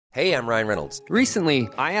Hey, I'm Ryan Reynolds. Recently,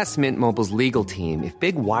 I asked Mint Mobile's legal team if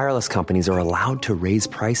big wireless companies are allowed to raise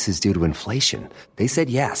prices due to inflation. They said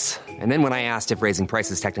yes. And then when I asked if raising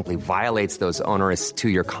prices technically violates those onerous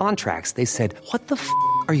two-year contracts, they said, "What the f***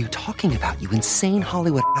 are you talking about, you insane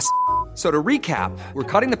Hollywood ass?" So to recap, we're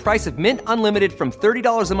cutting the price of Mint Unlimited from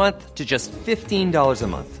 $30 a month to just $15 a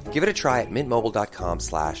month. Give it a try at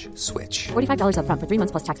mintmobile.com/switch. $45 up front for 3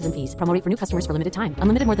 months plus taxes and fees. Promo rate for new customers for limited time.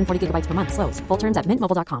 Unlimited more than 40 gigabytes per month. Slows full terms at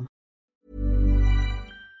mintmobile.com.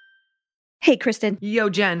 Hey, Kristen. Yo,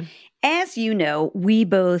 Jen. As you know, we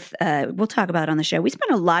both, we'll talk about on the show, we spend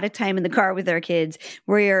a lot of time in the car with our kids.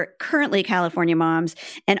 We're currently California moms,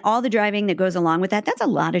 and all the driving that goes along with that, that's a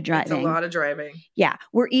lot of driving. It's a lot of driving. Yeah.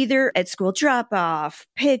 We're either at school drop-off,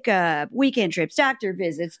 pickup, weekend trips, doctor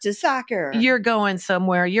visits, to soccer. You're going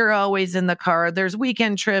somewhere. You're always in the car. There's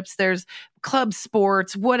weekend trips. There's club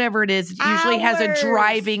sports, whatever it is. It usually has a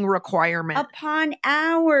driving requirement. Upon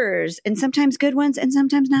hours. And sometimes good ones and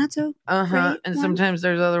sometimes not so great And ones. sometimes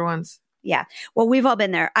there's other ones. Yeah. Well, we've all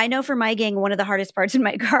been there. I know for my gang, one of the hardest parts in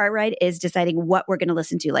my car ride is deciding what we're going to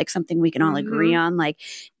listen to, like something we can all agree on. Like,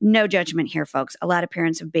 no judgment here, folks. A lot of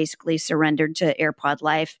parents have basically surrendered to AirPod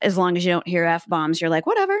life. As long as you don't hear F-bombs, you're like,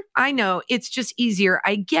 whatever. I know. It's just easier.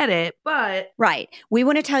 I get it, but... Right. We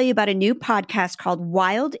want to tell you about a new podcast called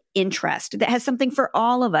Wild Interest that has something for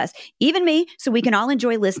all of us, even me, so we can all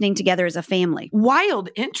enjoy listening together as a family. Wild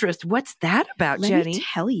Interest? What's that about, Jenny? Let me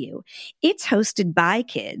tell you. It's hosted by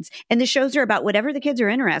kids, and the shows are about whatever the kids are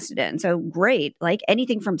interested in. So great, like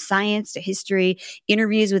anything from science to history,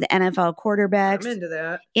 interviews with NFL quarterbacks. I'm into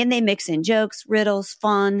that. And they mix in jokes, riddles,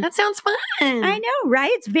 fun. That sounds fun. I know,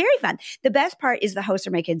 right? It's very fun. The best part is the hosts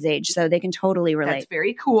are my kids' age, so they can totally relate. That's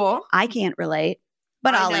very cool. I can't relate,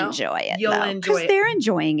 but I I'll know. enjoy it. You'll enjoy because it. they're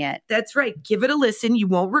enjoying it. That's right. Give it a listen. You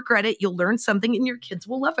won't regret it. You'll learn something and your kids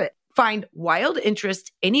will love it. Find Wild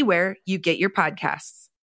Interest anywhere you get your podcasts.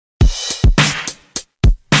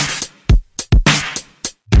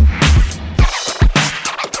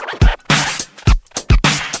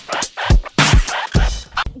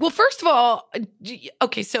 Well, first of all,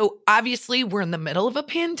 okay, so obviously we're in the middle of a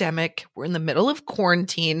pandemic. We're in the middle of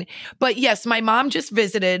quarantine. But yes, my mom just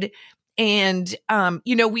visited and,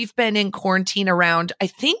 we've been in quarantine around, I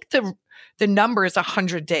think the number is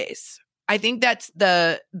 100 days. I think that's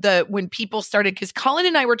the when people started, because Colin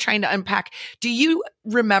and I were trying to unpack. Do you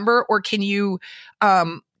remember, or can you,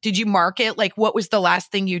 did you mark it? Like, what was the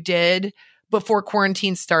last thing you did before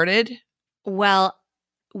quarantine started? Well,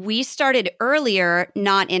 we started earlier,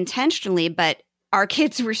 not intentionally, but our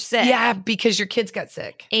kids were sick. Yeah, because your kids got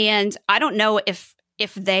sick. And I don't know if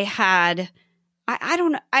they had, I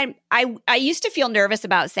don't know. I used to feel nervous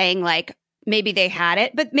about saying like, maybe they had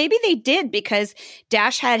it, but maybe they did, because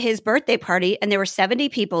Dash had his birthday party and there were 70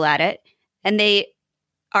 people at it. And they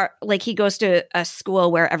are like, he goes to a school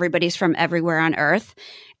where everybody's from everywhere on earth.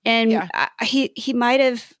 And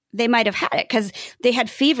they might have had it because they had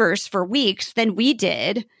fevers for weeks. Then we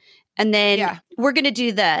did. And then we're going to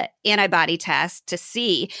do the antibody test to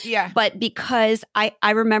see. Yeah. But because I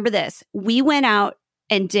remember this, we went out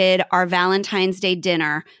and did our Valentine's Day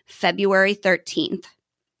dinner February 13th.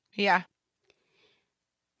 Yeah.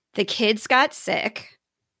 The kids got sick.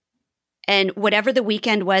 And whatever the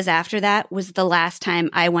weekend was after that was the last time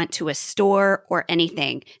I went to a store or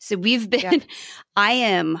anything. So we've been, I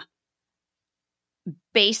am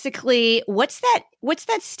basically, what's that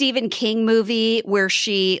Stephen King movie where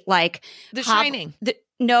she like The Shining. The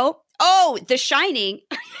Shining.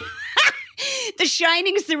 The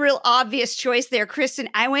Shining's the real obvious choice there, Kristen.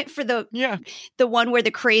 I went for the one where the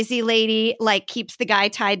crazy lady like keeps the guy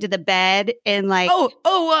tied to the bed and like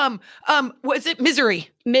was it Misery?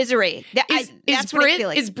 Misery. That's what I feel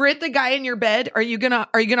like. Is Britt the guy in your bed? Are you gonna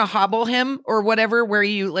hobble him or whatever? Where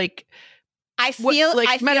you like? I feel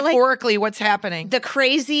metaphorically, what's happening? The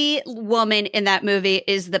crazy woman in that movie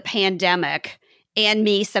is the pandemic, and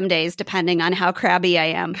me some days, depending on how crabby I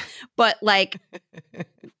am. But like,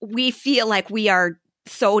 we feel like we are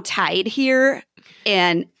so tied here,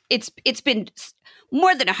 and it's been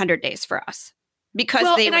more than 100 days for us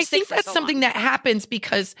because they were I sick think for that's so something long. that happens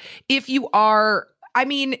because if you are, I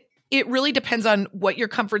mean, it really depends on what your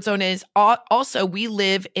comfort zone is. Also, we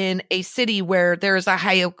live in a city where there is a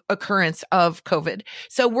high occurrence of COVID.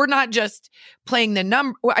 So we're not just playing the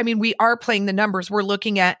number. I mean, we are playing the numbers. We're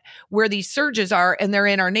looking at where these surges are and they're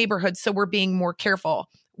in our neighborhood. So we're being more careful.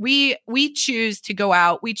 We choose to go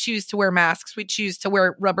out. We choose to wear masks. We choose to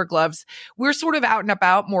wear rubber gloves. We're sort of out and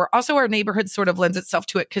about more. Also, our neighborhood sort of lends itself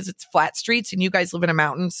to it because it's flat streets and you guys live in a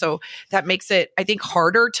mountain. So that makes it, I think,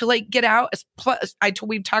 harder to like get out. Plus,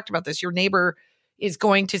 we've talked about this. Your neighbor is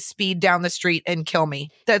going to speed down the street and kill me.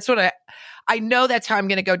 That's what I know that's how I'm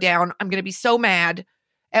going to go down. I'm going to be so mad.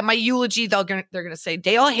 At my eulogy, they're going to say,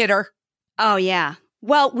 Dale hit her. Oh, yeah.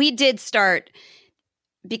 Well, we did start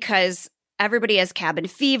because everybody has cabin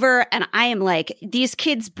fever. And I am like, these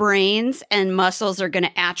kids' brains and muscles are going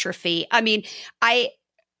to atrophy. I mean,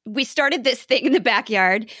 we started this thing in the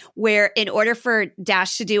backyard where in order for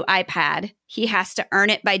Dash to do iPad, he has to earn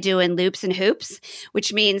it by doing loops and hoops,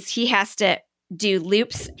 which means he has to do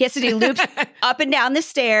loops. He has to do loops up and down the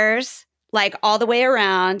stairs, like all the way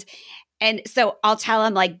around. And so I'll tell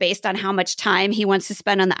him, like, based on how much time he wants to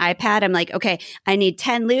spend on the iPad, I'm like, okay, I need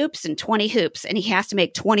 10 loops and 20 hoops. And he has to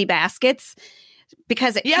make 20 baskets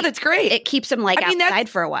because that's great. It keeps him outside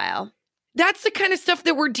for a while. That's the kind of stuff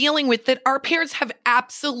that we're dealing with that our parents have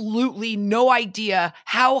absolutely no idea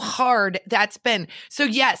how hard that's been. So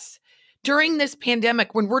yes, during this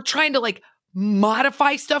pandemic, when we're trying to like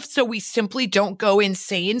modify stuff so we simply don't go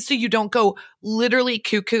insane, so you don't go literally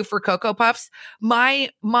cuckoo for Cocoa Puffs. My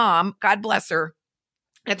mom, God bless her,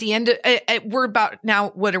 at the end, we're about now,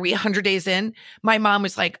 what are we, 100 days in? My mom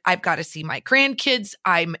was like, I've got to see my grandkids.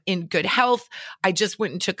 I'm in good health. I just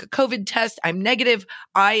went and took a COVID test. I'm negative.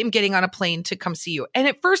 I am getting on a plane to come see you. And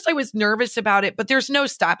at first I was nervous about it, but there's no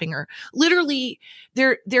stopping her. Literally,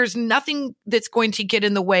 there's nothing that's going to get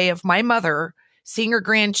in the way of my mother seeing her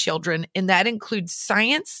grandchildren, and that includes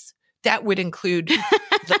science. That would include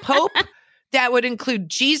the Pope. That would include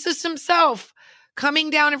Jesus himself coming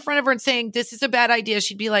down in front of her and saying, this is a bad idea.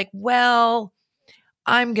 She'd be like, well,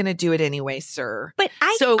 I'm going to do it anyway, sir. But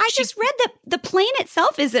I just read that the plane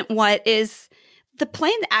itself isn't what is the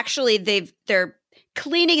plane. Actually, they're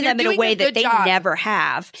cleaning them in a way that they never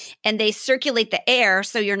have. And they circulate the air.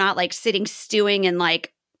 So you're not like sitting stewing in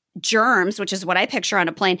like germs, which is what I picture on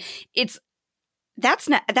a plane.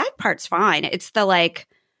 That part's fine. It's the like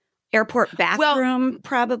airport bathroom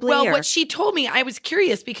probably. Well, what she told me, I was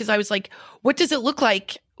curious because I was like, what does it look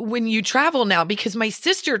like when you travel now? Because my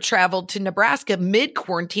sister traveled to Nebraska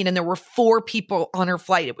mid-quarantine and there were 4 people on her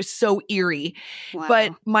flight. It was so eerie. Wow.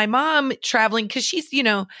 But my mom traveling, because she's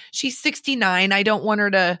 69. I don't want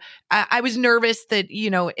her to, I was nervous that,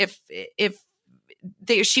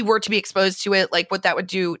 if she were to be exposed to it, like what that would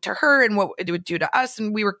do to her and what it would do to us.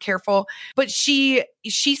 And we were careful. But she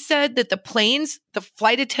said that the planes, the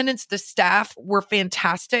flight attendants, the staff were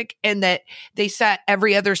fantastic and that they sat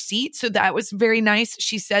every other seat. So that was very nice.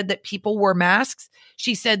 She said that people wore masks.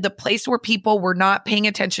 She said the place where people were not paying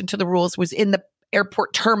attention to the rules was in the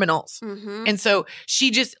airport terminals. Mm-hmm. And so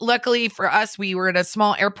she just, luckily for us, we were at a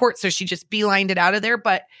small airport. So she just beelined it out of there.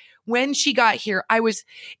 But when she got here,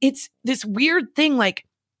 it's this weird thing. Like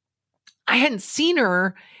I hadn't seen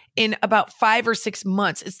her in about 5 or 6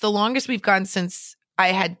 months. It's the longest we've gone since I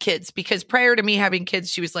had kids, because prior to me having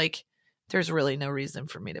kids, she was like, there's really no reason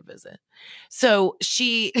for me to visit. So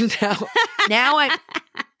now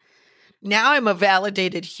I'm a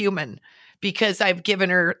validated human because I've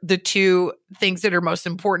given her the 2 things that are most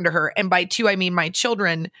important to her. And by 2, I mean my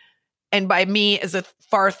children. And by me as a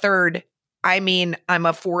far third, I mean, I'm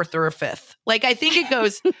a 4th or a 5th. Like, I think it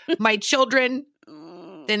goes my children,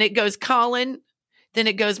 then it goes Colin, then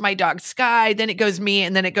it goes my dog Sky, then it goes me,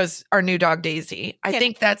 and then it goes our new dog Daisy. I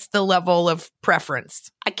think that's the level of preference.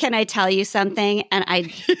 Can I tell you something? And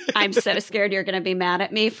I'm so scared you're going to be mad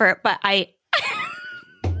at me but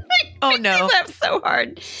oh no. I laugh so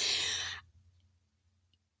hard.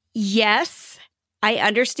 Yes, I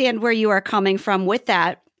understand where you are coming from with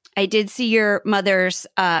that. I did see your mother's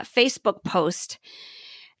Facebook post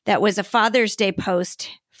that was a Father's Day post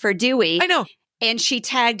for Dewey. I know. And she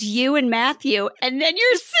tagged you and Matthew. And then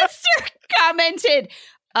your sister commented,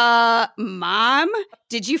 Mom,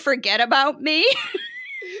 did you forget about me?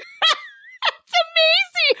 That's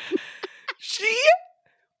amazing.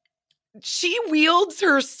 She wields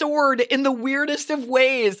her sword in the weirdest of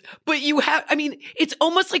ways, but it's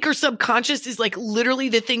almost like her subconscious is like literally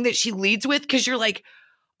the thing that she leads with, because you're like,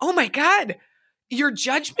 oh my God, your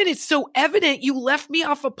judgment is so evident. You left me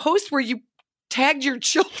off a post where you tagged your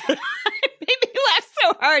children. It made me laugh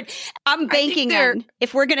so hard. I'm banking on,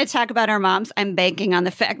 if we're going to talk about our moms, I'm banking on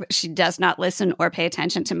the fact that she does not listen or pay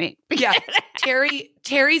attention to me. Yeah.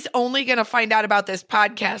 Terry's only going to find out about this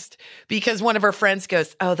podcast because one of her friends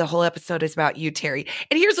goes, oh, the whole episode is about you, Terry.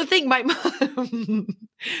 And here's the thing, my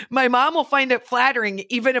mom will find it flattering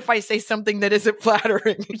even if I say something that isn't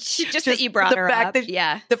flattering. Just that you brought her up.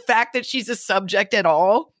 The fact that she's a subject at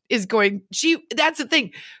all is that's the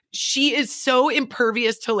thing. She is so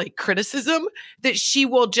impervious to like criticism that she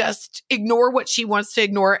will just ignore what she wants to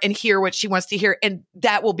ignore and hear what she wants to hear. And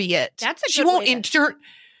that will be it. That's a good She won't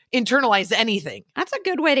internalize anything. That's a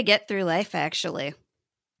good way to get through life, actually.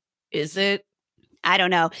 Is it? I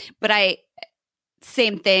don't know. But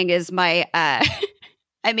same thing as my,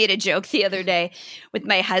 I made a joke the other day with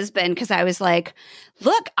my husband because I was like,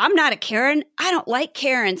 look, I'm not a Karen. I don't like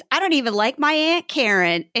Karens. I don't even like my Aunt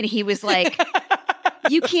Karen. And he was like,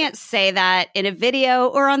 you can't say that in a video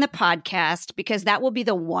or on the podcast because that will be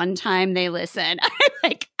the one time they listen. I'm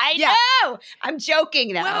like, I know. I'm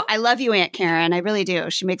joking though. Well, I love you, Aunt Karen. I really do.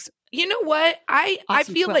 She makes You know what? I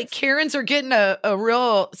feel quotes. like Karens are getting a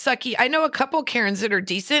real sucky. I know a couple Karens that are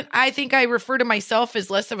decent. I think I refer to myself as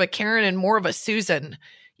less of a Karen and more of a Susan.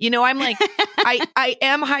 You know, I'm like, I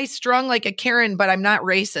am high strung like a Karen, but I'm not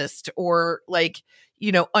racist or like,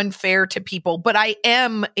 you know, unfair to people. But I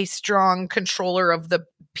am a strong controller of the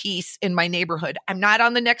peace in my neighborhood. I'm not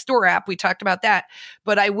on the Nextdoor app. We talked about that.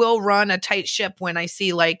 But I will run a tight ship when I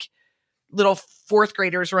see like little fourth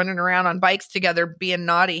graders running around on bikes together being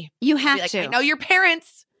naughty. You have to. I know your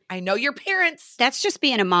parents. I know your parents. That's just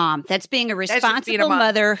being a mom. That's being a responsible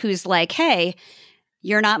mother who's like, hey,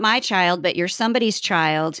 you're not my child, but you're somebody's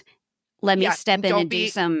child. Let me step in and do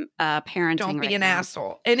some parenting. Don't be right an now.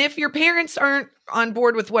 asshole. And if your parents aren't on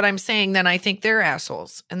board with what I'm saying, then I think they're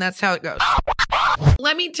assholes. And that's how it goes.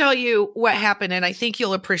 Let me tell you what happened, and I think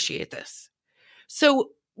you'll appreciate this.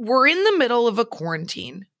 So we're in the middle of a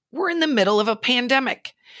quarantine. We're in the middle of a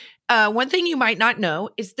pandemic. One thing you might not know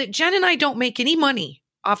is that Jen and I don't make any money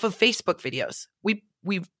off of Facebook videos. We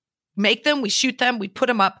make them, we shoot them, we put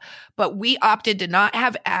them up, but we opted to not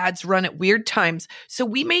have ads run at weird times. So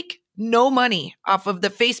we make no money off of the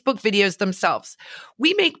Facebook videos themselves.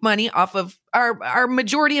 We make money off of our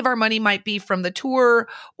majority of our money might be from the tour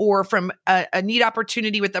or from a neat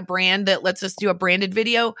opportunity with a brand that lets us do a branded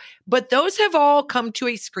video. But those have all come to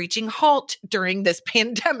a screeching halt during this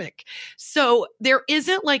pandemic. So there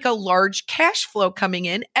isn't like a large cash flow coming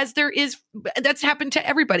in as there is. That's happened to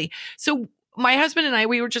everybody. So my husband and I,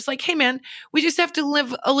 we were just like, hey, man, we just have to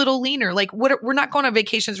live a little leaner. Like, we're not going on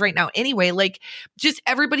vacations right now anyway. Like, just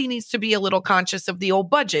everybody needs to be a little conscious of the old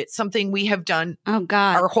budget, something we have done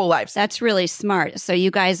our whole lives. That's really smart. So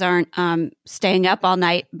you guys aren't staying up all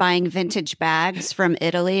night buying vintage bags from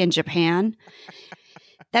Italy and Japan.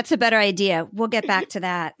 That's a better idea. We'll get back to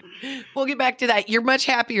that. We'll get back to that. You're much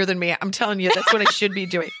happier than me. I'm telling you, that's what I should be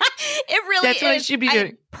doing. It really That's is. what I should be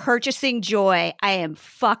doing. Purchasing joy. I am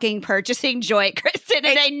fucking purchasing joy, Kristen.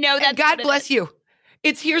 And I know that. God bless you.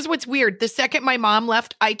 Here's what's weird. The second my mom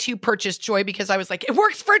left, I too purchased joy because I was like, it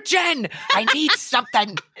works for Jen. I need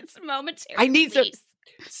something. It's momentary. I need some.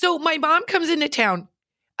 So my mom comes into town.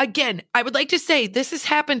 Again, I would like to say this has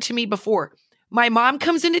happened to me before. My mom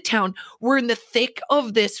comes into town. We're in the thick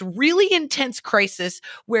of this really intense crisis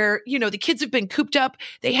where, you know, the kids have been cooped up.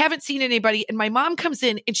 They haven't seen anybody. And my mom comes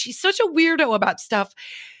in and she's such a weirdo about stuff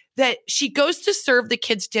that she goes to serve the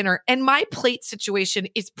kids dinner. And my plate situation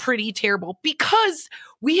is pretty terrible because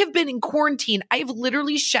we have been in quarantine. I have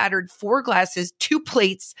literally shattered 4 glasses, 2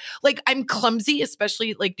 plates. Like, I'm clumsy,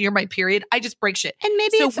 especially like near my period. I just break shit. And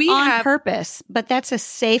maybe it's on purpose, but that's a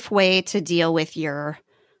safe way to deal with your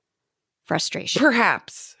frustration.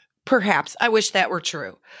 Perhaps. I wish that were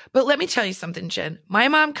true. But let me tell you something, Jen. My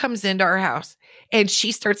mom comes into our house and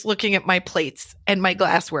she starts looking at my plates and my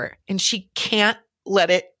glassware and she can't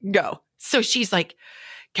let it go. So she's like,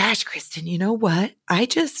 gosh, Kristen, you know what?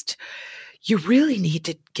 You really need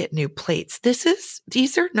to get new plates.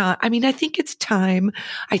 These are not, I mean, I think it's time.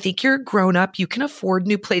 I think you're a grown up. You can afford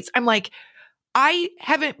new plates. I'm like, I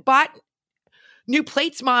haven't bought new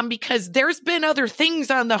plates, Mom, because there's been other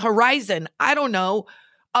things on the horizon. I don't know,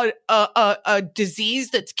 a disease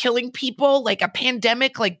that's killing people, like a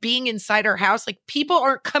pandemic, like being inside our house. Like, people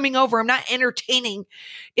aren't coming over. I'm not entertaining.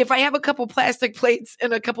 If I have a couple plastic plates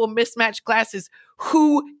and a couple mismatched glasses,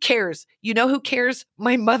 who cares? You know who cares?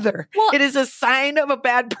 My mother. Well, it is a sign of a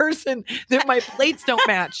bad person that my plates don't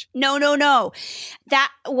match. No.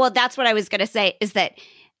 That's what I was going to say is that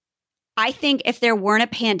I think if there weren't a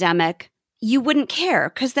pandemic, you wouldn't care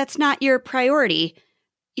because that's not your priority.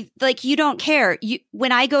 Like, you don't care.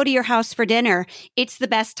 When I go to your house for dinner, it's the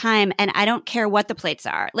best time and I don't care what the plates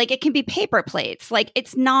are. Like, it can be paper plates. Like,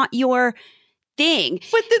 it's not your thing.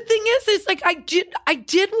 But the thing is like, I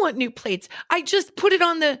did want new plates. I just put it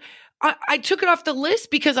on I took it off the list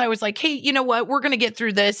because I was like, hey, you know what? We're going to get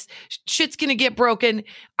through this. Shit's going to get broken.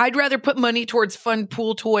 I'd rather put money towards fun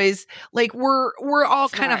pool toys. Like, we're all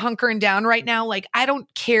kind of hunkering down right now. Like, I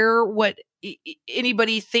don't care what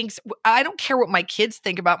anybody thinks. I don't care what my kids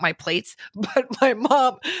think about my plates, but my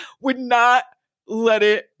mom would not let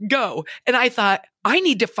it go. And I thought, I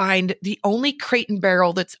need to find the only Crate and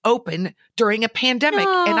Barrel that's open during a pandemic.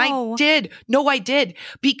 No. And I did. No, I did.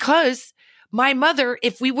 Because my mother,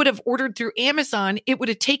 if we would have ordered through Amazon, it would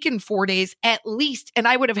have taken 4 days at least. And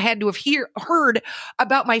I would have had to have heard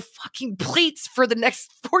about my fucking plates for the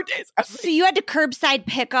next 4 days. So you had to curbside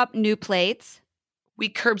pick up new plates? We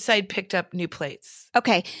curbside picked up new plates.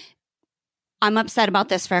 Okay. I'm upset about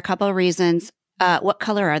this for a couple of reasons. What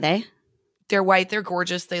color are they? They're white. They're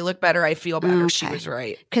gorgeous. They look better. I feel better. She was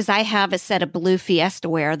right. Because I have a set of blue Fiesta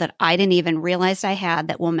ware that I didn't even realize I had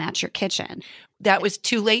that will match your kitchen. That was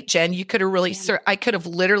too late, Jen. You could have really, I could have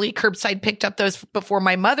literally curbside picked up those before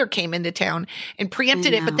my mother came into town and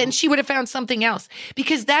preempted it. But then she would have found something else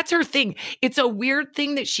because that's her thing. It's a weird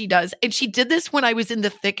thing that she does. And she did this when I was in the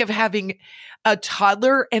thick of having a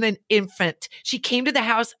toddler and an infant. She came to the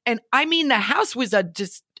house, and I mean, the house was a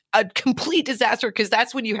complete disaster because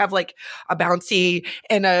that's when you have like a bouncy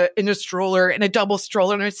and a stroller and a double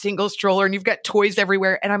stroller and a single stroller and you've got toys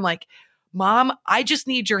everywhere. And I'm like, Mom, I just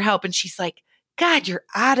need your help. And she's like, God, your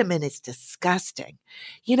ottoman is disgusting.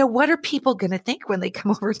 You know, what are people going to think when they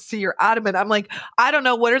come over and see your ottoman? I'm like, I don't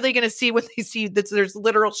know. What are they going to see when they see that there's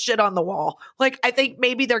literal shit on the wall? Like, I think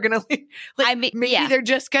maybe they're going to, they're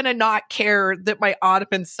just going to not care that my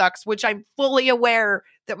ottoman sucks, which I'm fully aware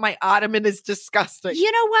that my ottoman is disgusting.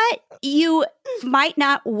 You know what? You might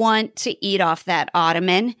not want to eat off that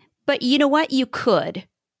ottoman, but you know what? You could.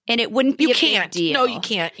 And it wouldn't be big deal. No, you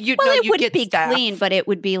can't. It wouldn't be clean, but it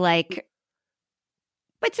would be like,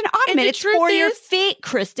 but it's an ottoman. It's for your feet,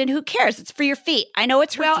 Kristen. Who cares? It's for your feet. I know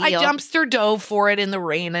it's her deal. I dumpster dove for it in the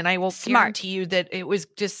rain, and I will guarantee you that it was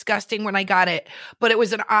disgusting when I got it, but it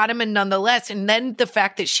was an ottoman nonetheless. And then the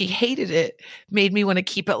fact that she hated it made me want to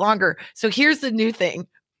keep it longer. So here's the new thing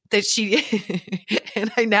that she,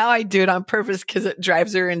 and I do it on purpose because it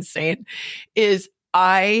drives her insane, is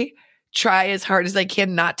I try as hard as I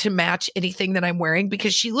can not to match anything that I'm wearing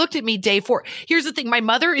because she looked at me day 4. Here's the thing. My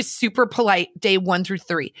mother is super polite day 1 through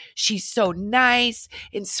 3. She's so nice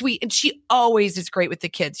and sweet. And she always is great with the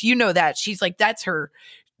kids. You know that. She's like, that's her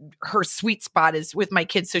sweet spot is with my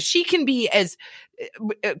kids. So she can be as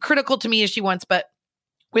critical to me as she wants, but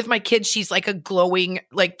with my kids, she's like a glowing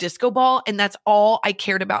like disco ball. And that's all I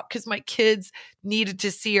cared about because my kids needed to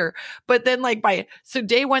see her. But then so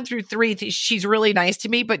day 1 through 3, she's really nice to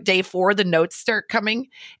me. But day 4, the notes start coming.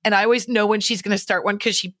 And I always know when she's going to start one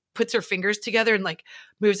because she puts her fingers together and like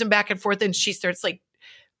moves them back and forth. And she starts like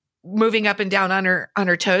moving up and down on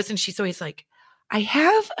her toes. And she's always like, I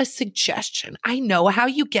have a suggestion. I know how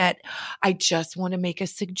you get. I just want to make a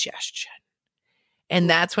suggestion. And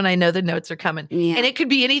that's when I know the notes are coming. Yeah. And it could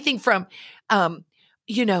be anything from,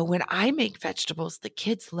 when I make vegetables, the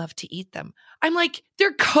kids love to eat them. I'm like,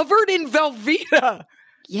 they're covered in Velveeta.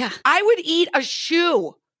 Yeah. I would eat a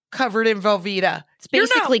shoe covered in Velveeta. It's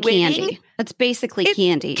basically candy. It's basically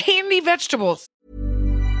candy. Candy vegetables.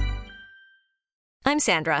 I'm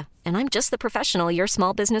Sandra, and I'm just the professional your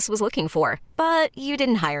small business was looking for. But you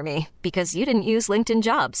didn't hire me because you didn't use LinkedIn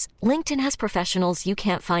Jobs. LinkedIn has professionals you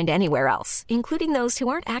can't find anywhere else, including those who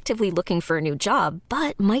aren't actively looking for a new job,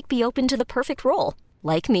 but might be open to the perfect role,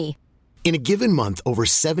 like me. In a given month, over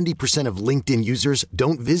 70% of LinkedIn users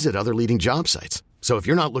don't visit other leading job sites. So if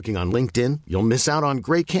you're not looking on LinkedIn, you'll miss out on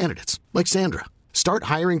great candidates, like Sandra. Start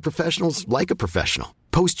hiring professionals like a professional.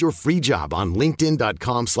 Post your free job on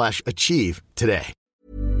linkedin.com/achieve today.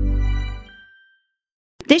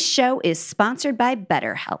 This show is sponsored by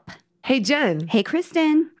BetterHelp. Hey, Jen. Hey,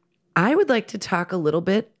 Kristen. I would like to talk a little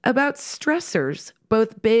bit about stressors,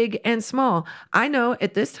 both big and small. I know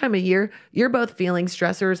at this time of year, you're both feeling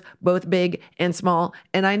stressors, both big and small.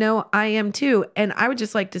 And I know I am too. And I would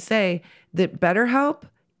just like to say that BetterHelp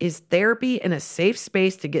is therapy and a safe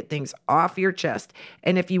space to get things off your chest.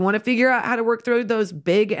 And if you want to figure out how to work through those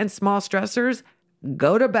big and small stressors,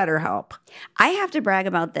 go to BetterHelp. I have to brag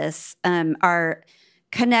about this, our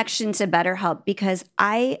connection to BetterHelp, because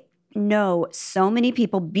I know so many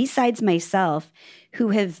people besides myself who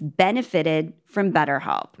have benefited from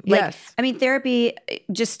BetterHelp. Yes. Therapy,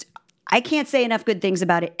 I can't say enough good things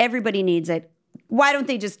about it. Everybody needs it. Why don't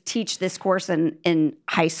they just teach this course in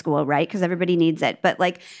high school, right? Because everybody needs it. But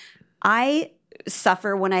I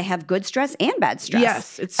suffer when I have good stress and bad stress.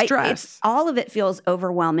 Yes, it's stress. All of it feels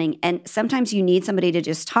overwhelming. And sometimes you need somebody to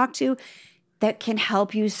just talk to that can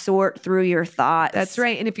help you sort through your thoughts. That's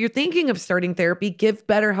right. And if you're thinking of starting therapy, give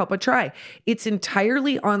BetterHelp a try. It's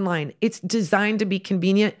entirely online. It's designed to be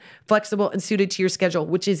convenient, flexible, and suited to your schedule,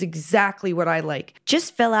 which is exactly what I like.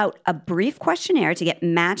 Just fill out a brief questionnaire to get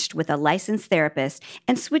matched with a licensed therapist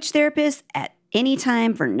and switch therapists at any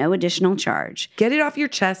time for no additional charge. Get it off your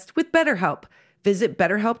chest with BetterHelp. Visit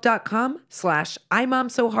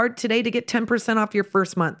BetterHelp.com/IMomSoHard today to get 10% off your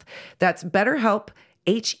first month. That's BetterHelp,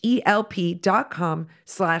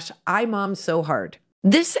 HELP.com/IMomSoHard.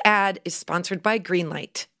 This ad is sponsored by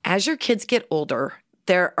Greenlight. As your kids get older,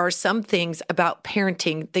 there are some things about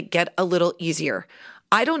parenting that get a little easier.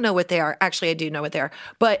 I don't know what they are. Actually, I do know what they are.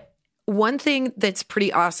 But one thing that's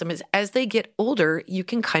pretty awesome is as they get older, you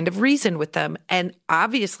can kind of reason with them. And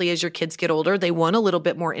obviously, as your kids get older, they want a little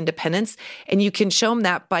bit more independence. And you can show them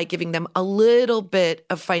that by giving them a little bit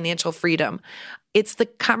of financial freedom. It's the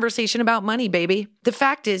conversation about money, baby. The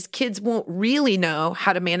fact is, kids won't really know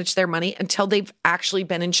how to manage their money until they've actually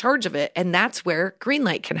been in charge of it. And that's where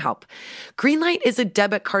Greenlight can help. Greenlight is a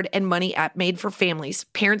debit card and money app made for families.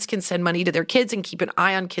 Parents can send money to their kids and keep an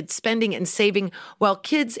eye on kids' spending and saving, while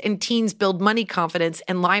kids and teens build money confidence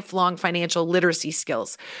and lifelong financial literacy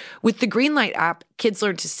skills. With the Greenlight app, kids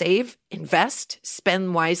learn to save, invest,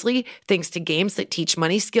 spend wisely, thanks to games that teach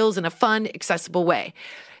money skills in a fun, accessible way.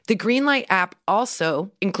 The Greenlight app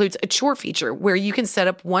also includes a chore feature where you can set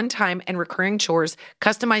up one-time and recurring chores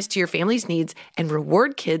customized to your family's needs and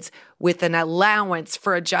reward kids with an allowance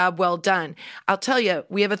for a job well done. I'll tell you,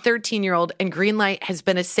 we have a 13-year-old and Greenlight has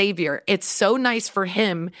been a savior. It's so nice for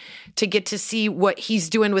him to get to see what he's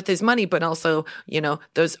doing with his money, but also,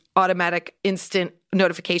 those automatic instant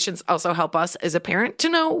notifications also help us as a parent to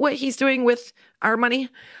know what he's doing with our money.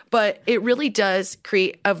 But it really does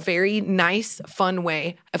create a very nice, fun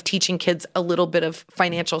way of teaching kids a little bit of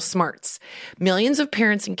financial smarts. Millions of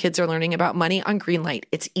parents and kids are learning about money on Greenlight.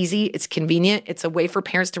 It's easy, it's convenient, it's a way for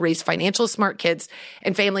parents to raise financial smart kids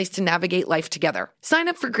and families to navigate life together. Sign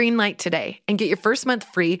up for Greenlight today and get your first month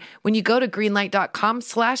free when you go to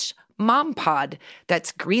greenlight.com/mompod.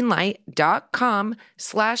 That's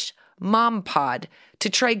greenlight.com/mompod to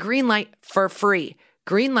try Greenlight for free.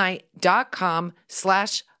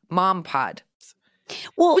 Greenlight.com/mompod.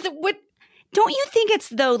 Well, don't you think it's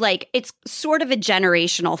though, like, it's sort of a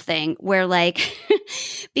generational thing where, like,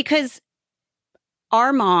 because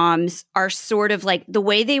our moms are sort of like the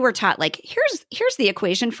way they were taught, like, here's the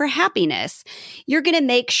equation for happiness. You're going to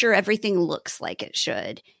make sure everything looks like it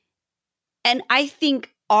should. And I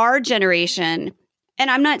think our generation, and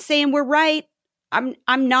I'm not saying we're right, I'm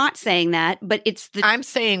not saying that, but I'm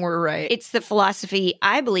saying we're right. It's the philosophy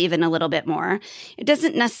I believe in a little bit more. It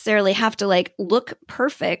doesn't necessarily have to, like, look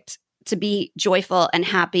perfect to be joyful and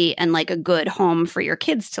happy and like a good home for your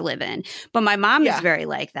kids to live in. But my mom is very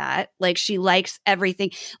like that. Like, she likes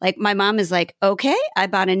everything. Like, my mom is like, okay, I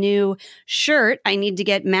bought a new shirt. I need to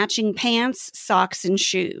get matching pants, socks, and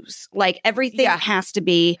shoes. Like, everything has to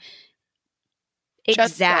be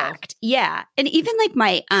exact. Yeah. And even like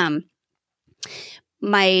my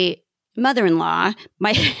mother-in-law,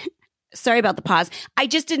 sorry about the pause. I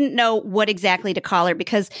just didn't know what exactly to call her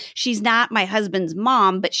because she's not my husband's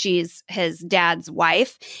mom, but she's his dad's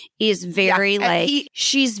wife. Is very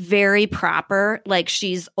she's very proper. Like,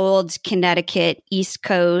 she's old Connecticut, East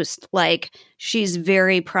Coast. Like, she's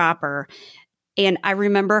very proper. And I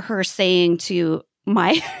remember her saying to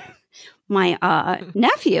my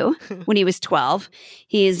nephew when he was 12,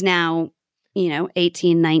 he is now,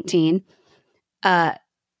 18, 19.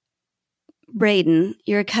 Braden,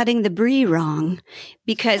 you're cutting the brie wrong,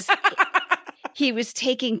 because he was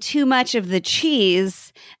taking too much of the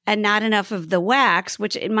cheese and not enough of the wax,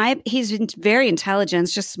 which he's very intelligent.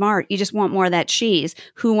 It's just smart. You just want more of that cheese.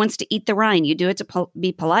 Who wants to eat the rind? You do it to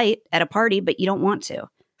be polite at a party, but you don't want to.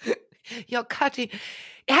 You're cutting.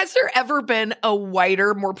 Has there ever been a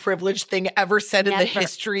whiter, more privileged thing ever said in the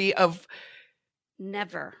history of?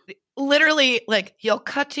 Never. Literally, like, you're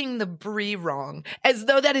cutting the brie wrong, as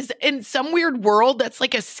though that is, in some weird world, that's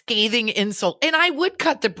like a scathing insult. And I would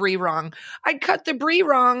cut the brie wrong. I'd cut the brie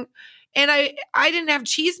wrong, and I didn't have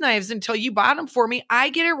cheese knives until you bought them for me. I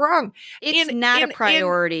get it wrong. It's not a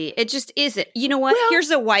priority. It just isn't. You know what?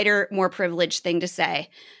 Here's a whiter, more privileged thing to say.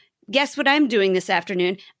 Guess what I'm doing this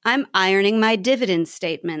afternoon? I'm ironing my dividend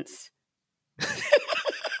statements.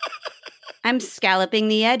 I'm scalloping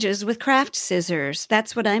the edges with craft scissors.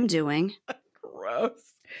 That's what I'm doing.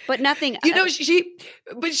 Gross. But nothing.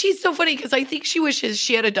 But she's so funny because I think she wishes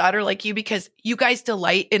she had a daughter like you, because you guys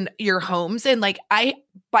delight in your homes. And like,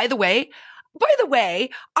 by the way,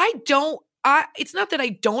 it's not that I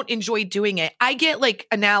don't enjoy doing it. I get like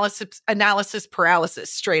analysis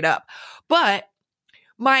paralysis straight up. But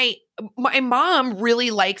my mom really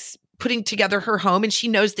likes putting together her home, and she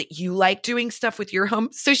knows that you like doing stuff with your home.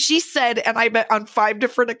 So she said, and I bet on 5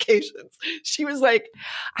 different occasions, she was like,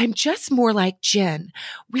 I'm just more like Jen.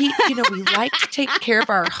 We like to take care of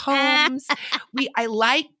our homes. I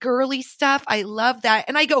like girly stuff. I love that.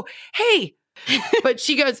 And I go, hey, But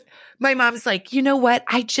she goes, my mom's like, you know what?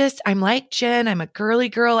 I'm like Jen. I'm a girly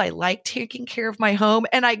girl. I like taking care of my home.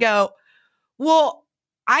 And I go, well,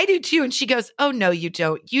 I do too. And she goes, oh, no, you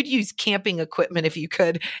don't. You'd use camping equipment if you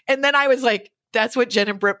could. And then I was like, that's what Jen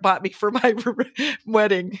and Britt bought me for my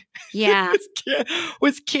wedding. Yeah.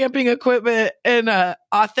 was camping equipment and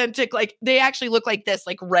authentic, like they actually look like this,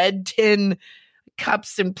 like red tin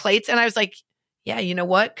cups and plates. And I was like, yeah, you know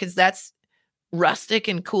what? Because that's rustic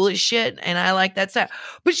and cool as shit. And I like that stuff.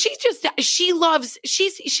 But she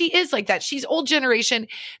is like that. She's old generation.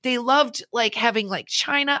 They loved like having like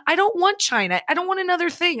china. I don't want china. I don't want another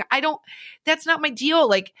thing. That's not my deal.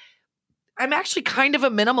 Like, I'm actually kind of a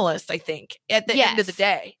minimalist, I think, at the end of the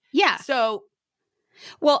day. Yeah. So,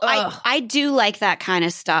 well, I do like that kind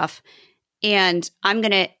of stuff. And I'm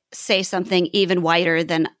going to say something even whiter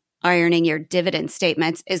than ironing your dividend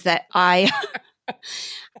statements is that I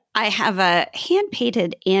have a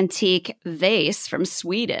hand-painted antique vase from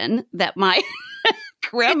Sweden that my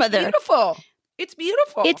grandmother. It's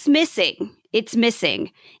beautiful. It's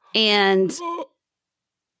missing. And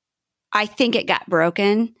I think it got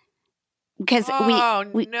broken. Because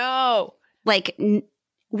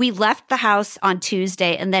we left the house on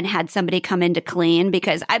Tuesday and then had somebody come in to clean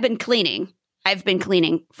because I've been cleaning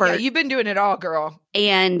for. Yeah, you've been doing it all, girl.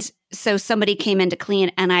 And so somebody came in to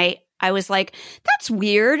clean and I was like, that's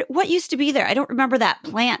weird. What used to be there? I don't remember that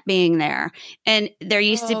plant being there. And there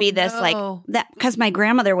used to be this like that because my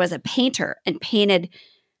grandmother was a painter and painted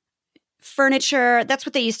furniture. That's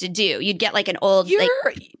what they used to do. You'd get like an old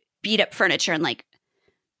beat up furniture and like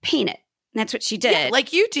paint it. That's what she did. Yeah,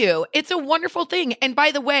 like you do. It's a wonderful thing. And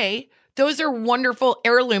by the way, those are wonderful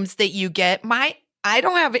heirlooms that you get. I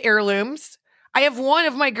don't have heirlooms. I have one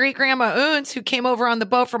of my great grandma Oons who came over on the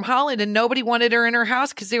boat from Holland and nobody wanted her in her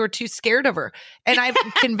house because they were too scared of her. And I'm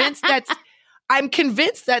convinced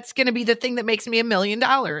that's going to be the thing that makes me $1 million.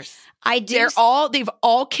 They've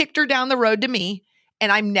all kicked her down the road to me.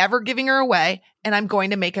 And I'm never giving her away, and I'm going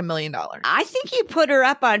to make $1 million. I think you put her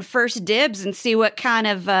up on first dibs and see what kind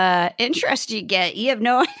of interest you get. You have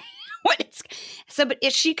no idea what it's. So, but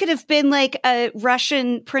if she could have been like a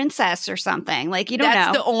Russian princess or something, like you don't know.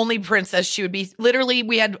 That's the only princess she would be. Literally,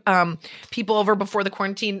 we had people over before the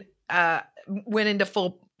quarantine went into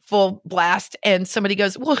full blast, and somebody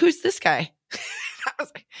goes, "Well, who's this guy?" I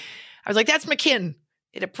was like, "That's my kin.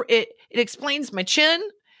 It explains my chin."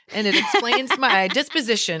 And it explains my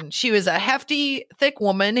disposition. She was a hefty, thick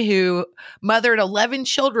woman who mothered 11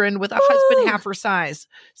 children with a husband half her size.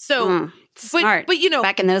 So, smart. But you know,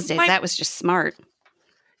 back in those days, that was just smart.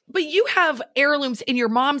 But you have heirlooms and your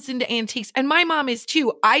mom's into antiques and my mom is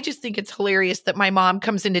too. I just think it's hilarious that my mom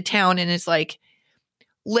comes into town and is like,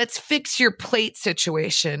 let's fix your plate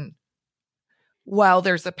situation while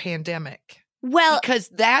there's a pandemic. Well, because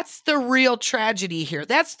that's the real tragedy here.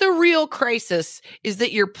 That's the real crisis is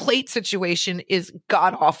that your plate situation is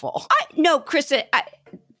god awful. No, Krista.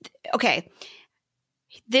 Okay.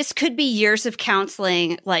 This could be years of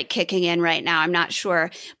counseling like kicking in right now. I'm not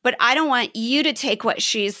sure. But I don't want you to take what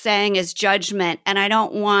she's saying as judgment. And I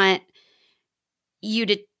don't want you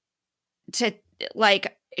to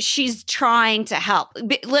like, she's trying to help.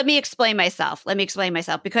 Let me explain myself.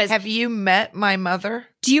 Because have you met my mother?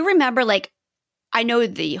 Do you remember like, I know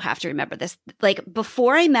that you have to remember this. Like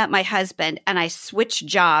before I met my husband and I switched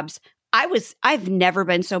jobs, I've never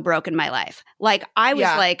been so broke in my life. Like I was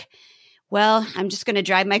like, well, I'm just going to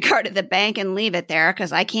drive my car to the bank and leave it there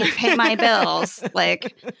because I can't pay my bills.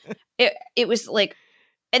 Like it was like,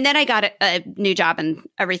 and then I got a new job and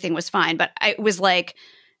everything was fine. But I was like,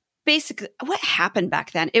 basically what happened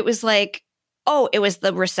back then? It was like, oh, it was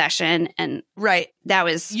the recession and that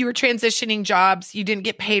was you were transitioning jobs. You didn't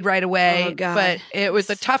get paid right away. Oh, God. But it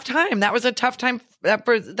was a tough time. That was a tough time. That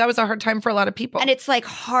was a hard time for a lot of people. And it's like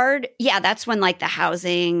hard. Yeah, that's when like the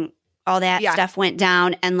housing, all that stuff went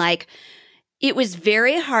down. And like it was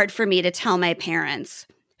very hard for me to tell my parents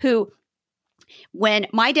who, when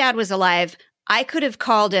my dad was alive, I could have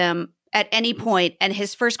called him at any point and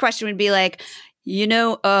his first question would be like, you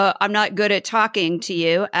know, I'm not good at talking to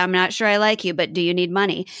you. I'm not sure I like you, but do you need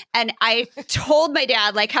money? And I told my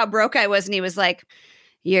dad like how broke I was. And he was like,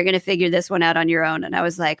 you're going to figure this one out on your own. And I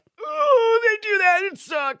was like, oh, they do that. It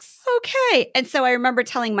sucks. Okay. And so I remember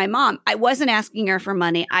telling my mom, I wasn't asking her for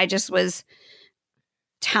money. I just was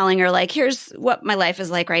telling her like, here's what my life is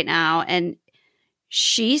like right now. And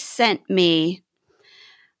she sent me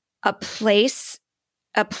a place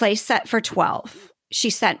set for 12. She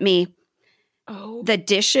sent me the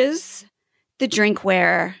dishes, the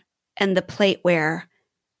drinkware, and the plateware.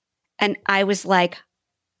 And I was like,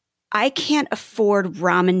 I can't afford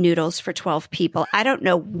ramen noodles for 12 people. I don't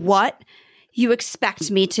know what you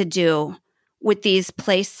expect me to do with these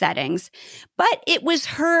place settings? But it was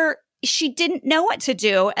her, she didn't know what to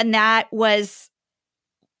do. And that was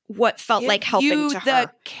what felt like helping to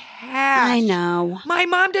her. Cash. I know. My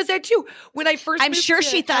mom does that too. When I first I'm moved sure to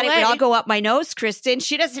she thought LA, it would all go up my nose, Kristen.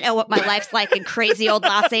 She doesn't know what my life's like in crazy old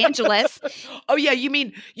Los Angeles. Oh yeah, you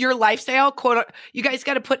mean your lifestyle quote? You guys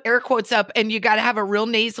got to put air quotes up, and you got to have a real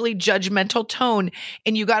nasally, judgmental tone,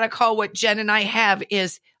 and you got to call what Jen and I have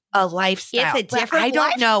is a lifestyle. It's a different I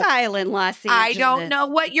don't know. lifestyle in Los Angeles. I don't know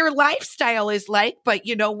what your lifestyle is like, but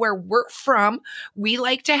you know where we're from, we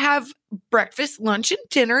like to have breakfast, lunch, and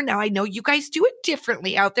dinner. Now I know you guys do it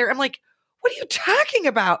differently out there. I'm like, what are you talking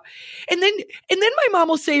about? And then my mom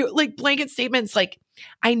will say like blanket statements like,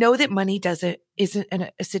 I know that money isn't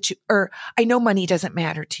a situation, or I know money doesn't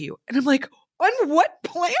matter to you. And I'm like, on what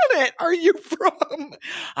planet are you from?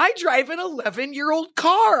 I drive an 11-year-old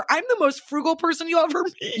car. I'm the most frugal person you'll ever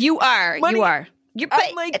meet. You are. Money- You are.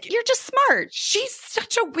 I'm like, You're just smart. she's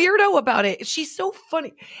such a weirdo about it. She's so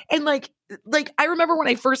funny. And like I remember when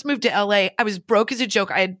I first moved to LA, I was broke as a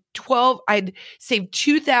joke. I'd saved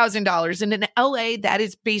 $2,000. And in LA, that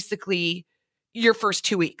is basically your first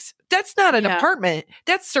 2 weeks. That's not an apartment.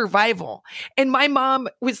 That's survival. And my mom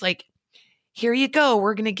was like, here you go.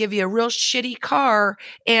 We're going to give you a real shitty car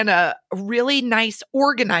and a really nice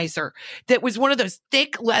organizer that was one of those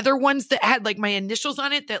thick leather ones that had like my initials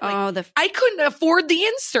on it that like I couldn't afford the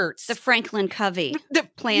inserts. The Franklin Covey The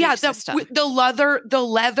planning system. the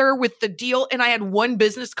leather with the deal. And I had one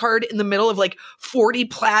business card in the middle of like 40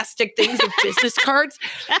 plastic things of business cards.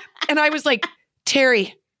 And I was like,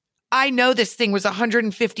 Terry, I know this thing was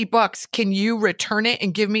 $150. Can you return it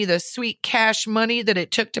and give me the sweet cash money that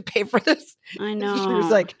it took to pay for this? I know. She was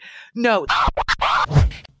like, no.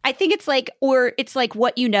 I think it's like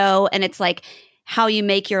what you know, and it's like how you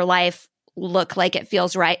make your life look like it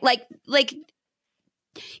feels right. Like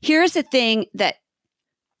here's the thing that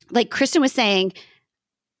like Kristen was saying.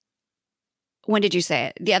 When did you say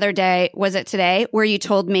it? The other day, was it today, where you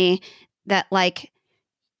told me that like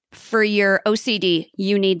for your OCD,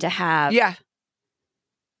 you need to have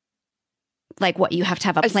like what you have to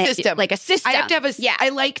have a plan, system. like a system. I have to have I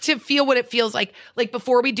like to feel what it feels like. Like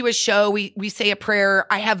before we do a show, we say a prayer.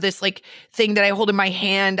 I have this like thing that I hold in my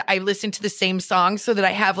hand. I listen to the same song so that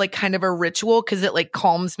I have like kind of a ritual because it like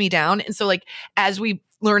calms me down. And so like as we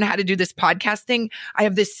learn how to do this podcast thing, I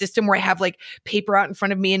have this system where I have like paper out in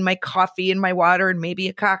front of me and my coffee and my water and maybe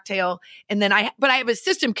a cocktail. And then I have a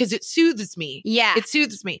system because it soothes me. Yeah. It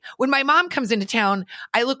soothes me. When my mom comes into town,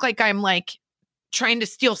 I look like I'm like trying to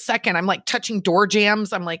steal second. I'm like touching door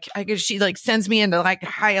jams. I'm like, I guess she like sends me into like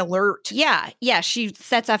high alert. Yeah. Yeah. She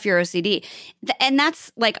sets off your OCD. And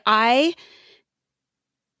that's like,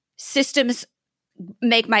 systems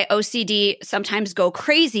make my OCD sometimes go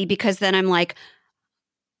crazy because then I'm like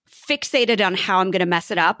fixated on how I'm going to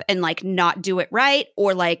mess it up and like not do it right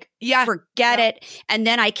or like forget it. And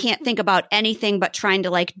then I can't think about anything but trying to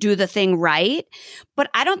like do the thing right. But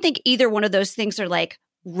I don't think either one of those things are like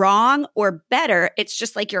wrong or better. It's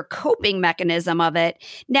just like your coping mechanism of it.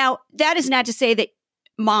 Now, that is not to say that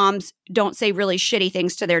moms don't say really shitty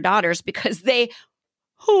things to their daughters because they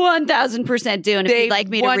 1000% do. And if you'd like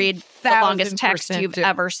me to read the longest text you've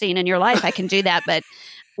ever seen in your life, I can do that. But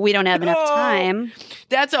we don't have enough time.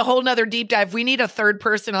 That's a whole nother deep dive. We need a third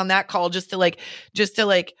person on that call just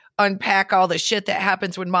to unpack all the shit that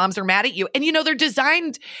happens when moms are mad at you. And you know, they're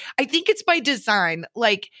designed, I think it's by design.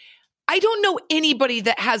 Like, I don't know anybody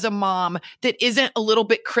that has a mom that isn't a little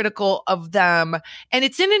bit critical of them. And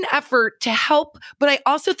it's in an effort to help, but I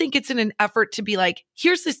also think it's in an effort to be like,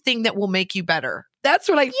 here's this thing that will make you better. That's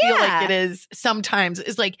what I feel like it is sometimes,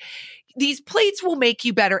 is like, these plates will make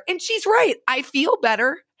you better. And she's right. I feel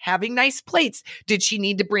better having nice plates. Did she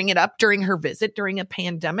need to bring it up during her visit during a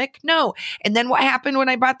pandemic? No. And then what happened when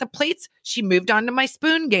I bought the plates? She moved on to my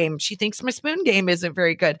spoon game. She thinks my spoon game isn't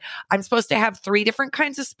very good. I'm supposed to have 3 different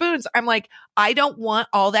kinds of spoons. I'm like, I don't want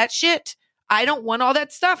all that shit. I don't want all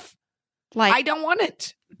that stuff. Like, I don't want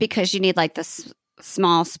it. Because you need like the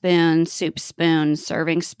small spoon, soup spoon,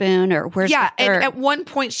 serving spoon, or where's the third? And at one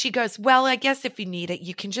point she goes, well, I guess if you need it,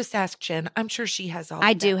 you can just ask Jen. I'm sure she has all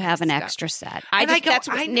I do have an stuff. extra set.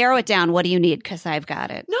 Narrow it down. What do you need? Because I've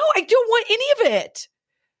got it. No, I don't want any of it.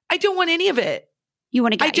 I don't want any of it. You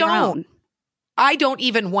want to get your own? I don't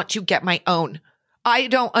even want to get my own. I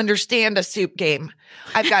don't understand a soup game.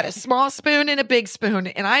 I've got a small spoon and a big spoon,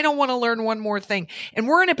 and I don't want to learn one more thing. And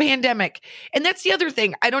we're in a pandemic. And that's the other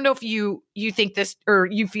thing. I don't know if you think this or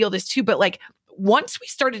you feel this too, but like once we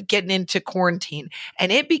started getting into quarantine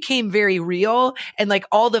and it became very real and like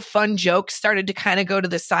all the fun jokes started to kind of go to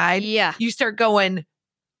the side, you start going,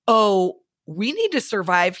 oh, we need to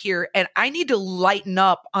survive here and I need to lighten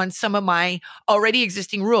up on some of my already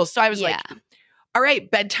existing rules. So I was like, all right,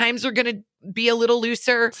 bedtimes are going to be a little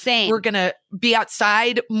looser. Same. We're going to be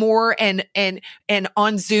outside more and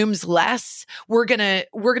on Zooms less. We're going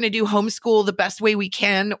to do homeschool the best way we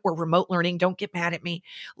can, or remote learning. Don't get mad at me.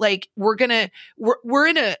 Like we're in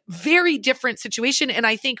a very different situation. And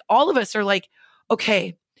I think all of us are like,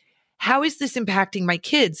 okay, how is this impacting my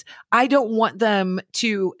kids? I don't want them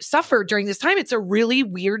to suffer during this time. It's a really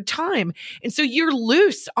weird time. And so you're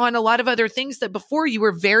loose on a lot of other things that before you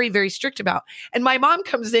were very, very strict about. And my mom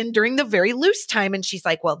comes in during the very loose time and she's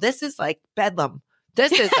like, well, this is like bedlam.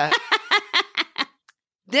 This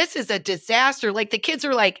is a disaster. Like the kids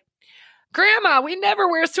are like, Grandma, we never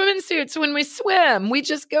wear swimming suits when we swim. We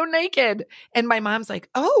just go naked. And my mom's like,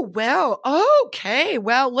 oh, well, okay.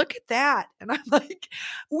 Well, look at that. And I'm like,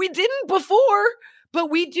 we didn't before, but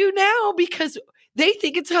we do now because they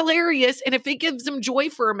think it's hilarious. And if it gives them joy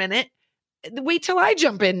for a minute, wait till I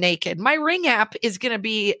jump in naked. My Ring app is going to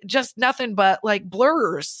be just nothing but like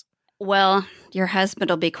blurs. Well, your husband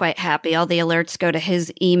will be quite happy. All the alerts go to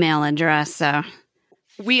his email address. So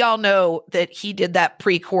we all know that he did that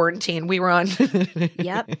pre-quarantine. We were on.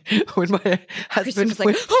 Yep. When my husband was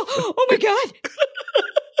like, oh my God.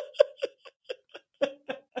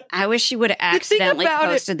 I wish you would have accidentally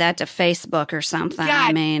posted that to Facebook or something. Yeah,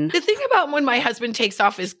 I mean, the thing about when my husband takes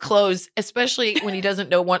off his clothes, especially when he doesn't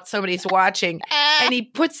know what somebody's watching, and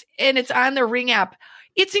it's on the Ring app.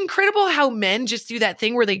 It's incredible how men just do that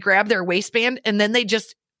thing where they grab their waistband and then they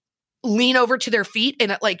just lean over to their feet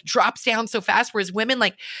and it like drops down so fast, whereas women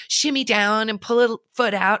like shimmy down and pull a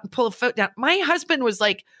foot out and pull a foot down. My husband was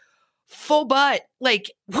like full butt,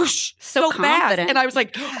 like whoosh, so fast. And I was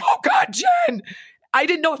like, oh God, Jen, I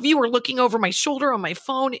didn't know if you were looking over my shoulder on my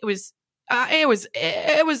phone. It was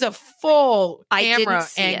a full camera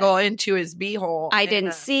angle into his beehole. I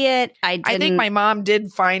didn't see it. I think my mom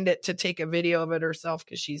did find it to take a video of it herself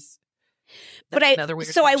because she's. But I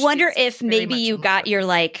wonder if maybe you got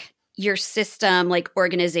your system, like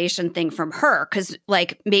organization thing from her. Cause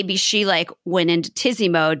like maybe she like went into tizzy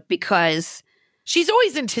mode because she's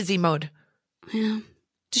always in tizzy mode. Yeah.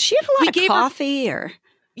 Does she have a lot of coffee or?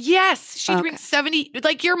 Yes. She drinks 70,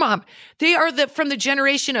 like your mom. They are from the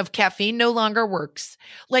generation of caffeine no longer works.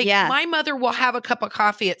 Like my mother will have a cup of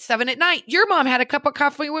coffee at 7 at night. Your mom had a cup of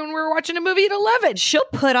coffee when we were watching a movie at 11. She'll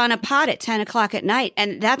put on a pot at 10 o'clock at night.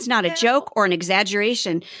 And that's not a joke or an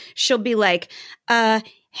exaggeration. She'll be like,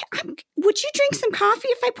 would you drink some coffee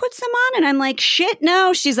if I put some on? And I'm like, shit,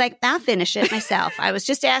 no. She's like, I'll finish it myself. I was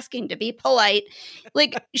just asking to be polite.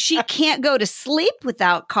 Like she can't go to sleep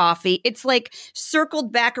without coffee. It's like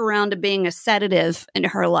circled back around to being a sedative in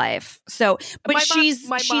her life. So, but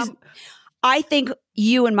mom, I think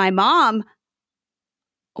you and my mom,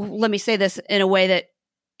 let me say this in a way that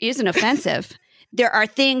isn't offensive. There are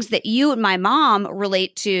things that you and my mom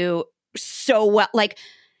relate to so well. Like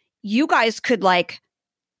you guys could like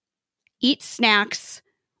eat snacks,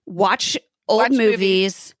 watch old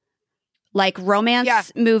movies, like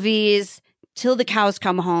romance movies till the cows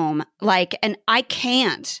come home. Like, and I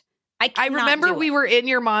can't. I remember we were in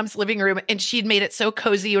your mom's living room and she'd made it so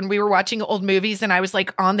cozy when we were watching old movies and I was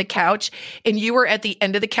like on the couch and you were at the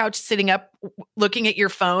end of the couch sitting up looking at your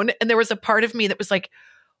phone. And there was a part of me that was like,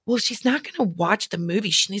 well, she's not going to watch the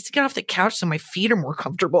movie. She needs to get off the couch so my feet are more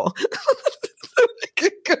comfortable.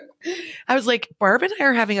 I was like, Barb and I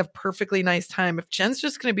are having a perfectly nice time. If Jen's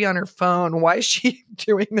just going to be on her phone, why is she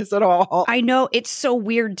doing this at all? I know. It's so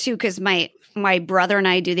weird, too, because my brother and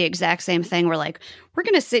I do the exact same thing. We're like, we're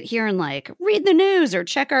going to sit here and like read the news or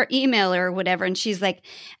check our email or whatever. And she's like,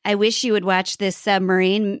 I wish you would watch this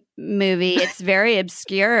submarine movie. It's very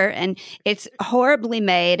obscure and it's horribly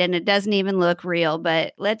made and it doesn't even look real,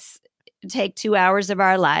 but let's take 2 hours of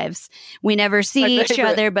our lives. We never see each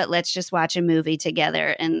other, but let's just watch a movie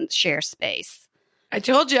together and share space. I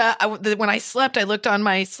told you when I slept, I looked on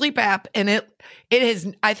my sleep app and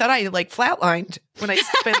I thought I like flatlined when I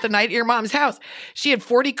spent the night at your mom's house. She had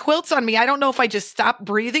 40 quilts on me. I don't know if I just stopped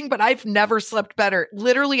breathing, but I've never slept better.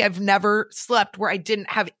 Literally, I've never slept where I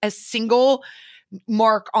didn't have a single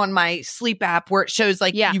mark on my sleep app where it shows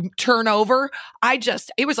like you turn over.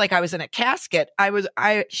 It was like I was in a casket. I was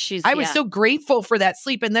so grateful for that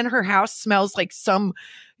sleep. And then her house smells like some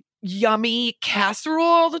yummy casserole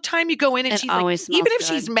all the time. You go in and she's like, even if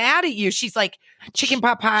she's mad at you, she's like chicken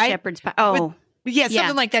pot pie, shepherd's pie. Oh,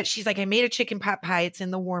 something like that. She's like, I made a chicken pot pie. It's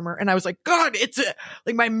in the warmer. And I was like, God,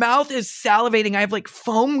 like my mouth is salivating. I have like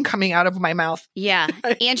foam coming out of my mouth. Yeah.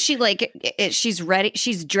 And she like, she's ready.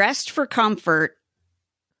 She's dressed for comfort.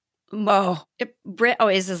 Britt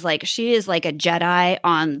always is like, she is like a Jedi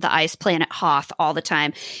on the ice planet Hoth all the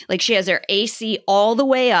time. Like she has her AC all the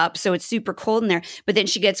way up, so it's super cold in there. But then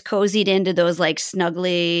she gets cozied into those like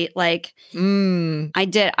snuggly, like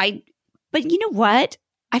but you know what?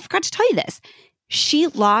 I forgot to tell you this. She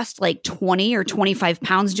lost like 20 or 25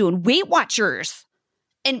 pounds doing Weight Watchers.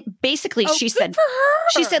 And basically she said,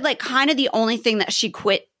 like kind of the only thing that she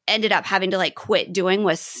ended up having to like quit doing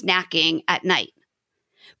was snacking at night.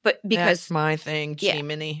 But because that's my thing,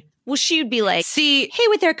 Jiminy. Well, she would be like, see, hey,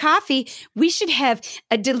 with our coffee, we should have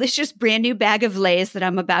a delicious brand new bag of Lay's that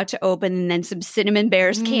I'm about to open and then some Cinnamon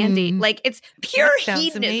Bears candy. Like it's pure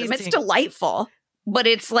hedonism. Amazing. It's delightful. But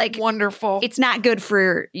it's like wonderful. It's not good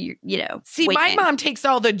for See, my mom takes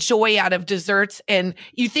all the joy out of desserts, and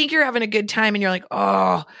you think you're having a good time, and you're like,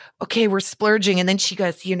 oh, okay, we're splurging. And then she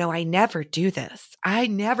goes, I never do this.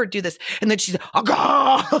 And then she's like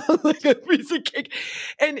a piece of cake.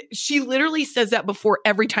 And she literally says that before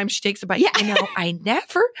every time she takes a bite. Yeah. I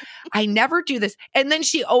never do this. And then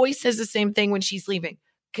she always says the same thing when she's leaving.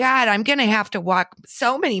 God, I'm going to have to walk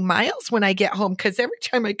so many miles when I get home because every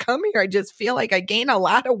time I come here, I just feel like I gain a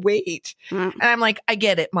lot of weight. And I'm like, I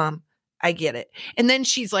get it, Mom. I get it. And then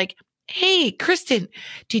she's like, hey, Kristen,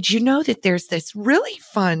 did you know that there's this really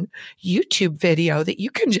fun YouTube video that you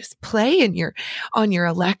can just play on your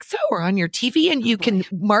Alexa or on your TV and you can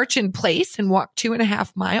march in place and walk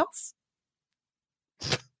 2.5 miles?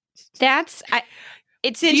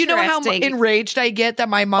 It's interesting. You know how enraged I get that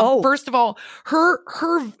my mom, first of all, her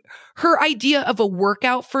idea of a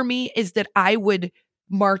workout for me is that I would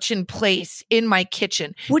march in place in my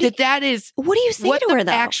kitchen. What do you say to her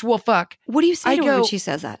though? Actual fuck. What do you say to her when she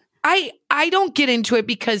says that? I don't get into it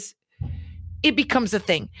because it becomes a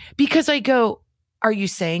thing. Because I go, are you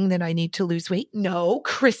saying that I need to lose weight? No,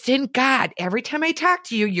 Kristen, God, every time I talk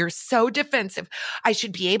to you, you're so defensive. I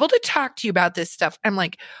should be able to talk to you about this stuff. I'm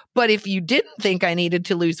like, but if you didn't think I needed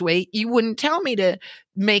to lose weight, you wouldn't tell me to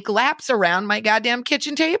make laps around my goddamn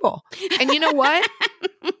kitchen table. And you know what?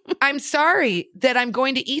 I'm sorry that I'm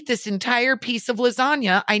going to eat this entire piece of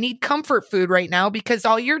lasagna. I need comfort food right now because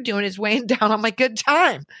all you're doing is weighing down on my good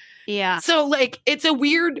time. Yeah. So like,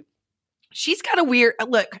 she's got a weird,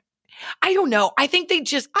 look, I don't know. I think they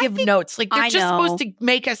just give notes. Like they're just supposed to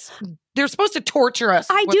make us, they're supposed to torture us.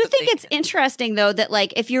 I do think it's interesting though, that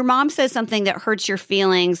like if your mom says something that hurts your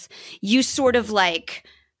feelings, you sort of like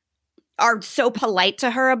are so polite to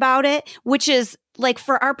her about it, which is like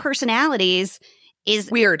for our personalities is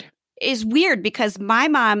weird because my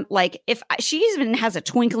mom, like if she even has a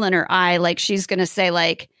twinkle in her eye, like she's going to say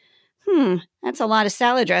like, that's a lot of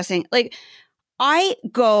salad dressing. Like, I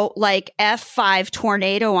go like F5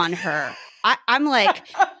 tornado on her. I'm like,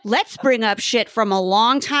 let's bring up shit from a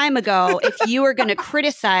long time ago if you are going to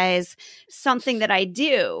criticize something that I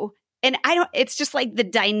do. And it's just like the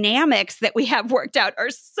dynamics that we have worked out are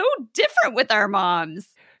so different with our moms.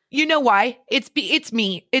 You know why? It's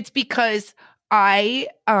me. It's because I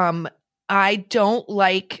don't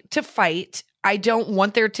like to fight. I don't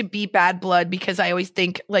want there to be bad blood because I always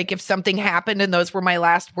think like if something happened and those were my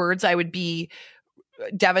last words, I would be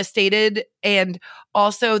devastated. And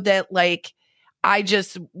also that like, I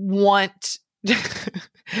just want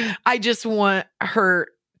her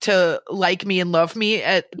to like me and love me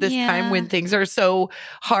at this time when things are so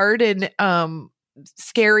hard and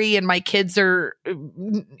scary and my kids are,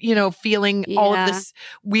 feeling all of this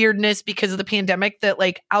weirdness because of the pandemic that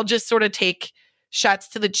like, I'll just sort of take shots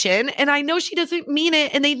to the chin. And I know she doesn't mean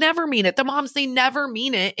it and they never mean it. The moms, they never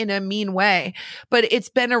mean it in a mean way, but it's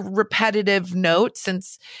been a repetitive note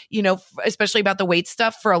since, especially about the weight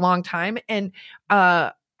stuff for a long time. And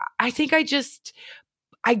I think I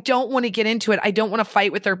don't want to get into it. I don't want to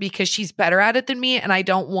fight with her because she's better at it than me. And I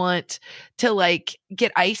don't want to like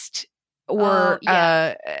get iced or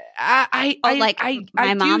my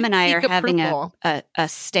mom and I are having a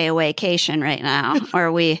stay away-cation right now,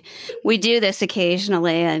 or we do this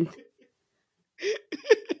occasionally, and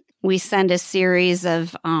we send a series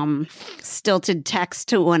of stilted texts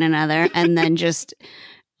to one another, and then just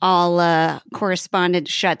all correspondence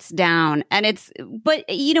shuts down. And but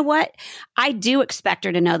you know what? I do expect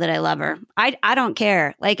her to know that I love her. I don't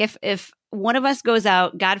care. Like if one of us goes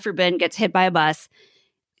out, God forbid, gets hit by a bus,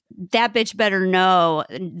 that bitch better know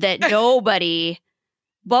that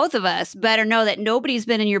both of us better know that nobody's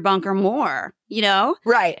been in your bunker more. you know?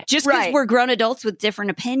 Right. Just because right. we're grown adults with different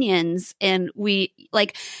opinions, and we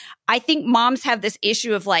like, I think moms have this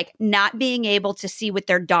issue of like not being able to see with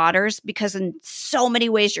their daughters, because in so many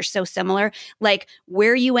ways you're so similar, like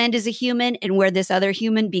where you end as a human and where this other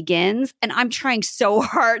human begins. And I'm trying so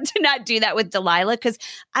hard to not do that with Delilah, because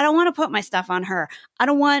I don't want to put my stuff on her. I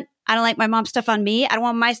don't like my mom's stuff on me. I don't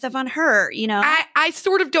want my stuff on her, you know? I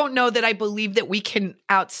sort of don't know that I believe that we can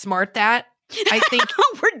outsmart that. I think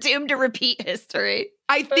we're doomed to repeat history.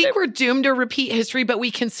 I think we're doomed to repeat history, but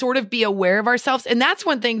we can sort of be aware of ourselves. And that's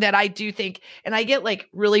one thing that I do think, and I get like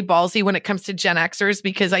really ballsy when it comes to Gen Xers,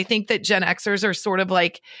 because I think that Gen Xers are sort of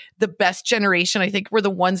like the best generation. I think we're the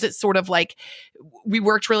ones that sort of like, we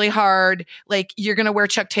worked really hard. Like, you're going to wear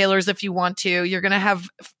Chuck Taylors if you want to. You're going to have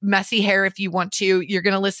messy hair if you want to. You're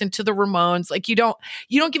going to listen to the Ramones. Like, you don't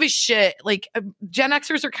give a shit. Like, Gen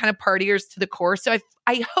Xers are kind of partiers to the core. So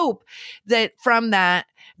I hope that from that,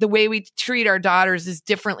 the way we treat our daughters is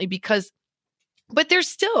differently, but there's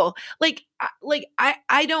still like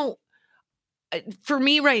I don't, for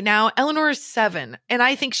me right now, Eleanor is 7 and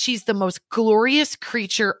I think she's the most glorious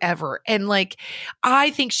creature ever. And like, I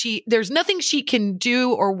think there's nothing she can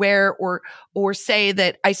do or wear or say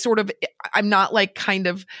that I'm not like kind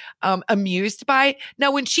of amused by.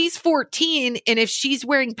 Now, when she's 14 and if she's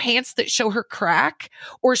wearing pants that show her crack,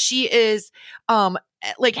 or she is,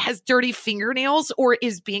 like has dirty fingernails or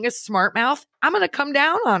is being a smart mouth, I'm going to come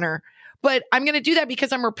down on her. But I'm going to do that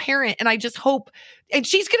because I'm her parent. And I just hope, and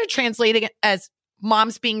she's going to translate it as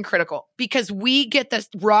moms being critical, because we get the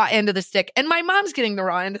raw end of the stick. And my mom's getting the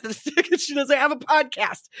raw end of the stick, and she doesn't have a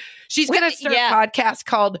podcast. She's going to start a podcast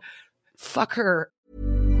called Fuck Her.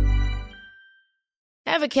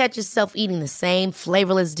 Ever catch yourself eating the same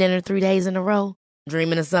flavorless dinner 3 days in a row?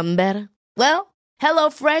 Dreaming of something better? Well,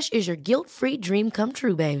 HelloFresh is your guilt-free dream come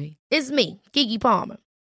true, baby. It's me, Keke Palmer.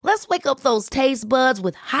 Let's wake up those taste buds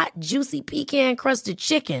with hot, juicy pecan-crusted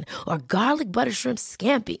chicken or garlic butter shrimp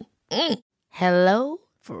scampi. Hello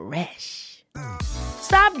Fresh.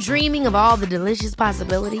 Stop dreaming of all the delicious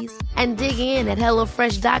possibilities and dig in at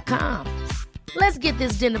HelloFresh.com. Let's get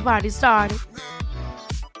this dinner party started.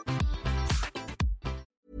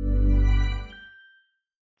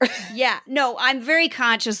 Yeah, no, I'm very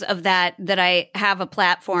conscious of that I have a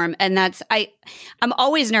platform, and I'm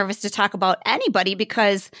always nervous to talk about anybody,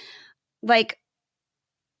 because like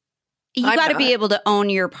you got to be able to own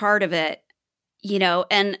your part of it, you know,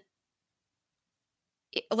 and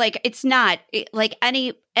like it's not like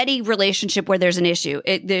any relationship where there's an issue,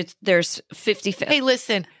 there's 50-50. Hey,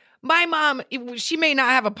 listen, my mom, she may not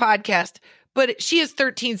have a podcast, but she has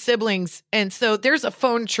 13 siblings, and so there's a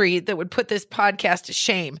phone tree that would put this podcast to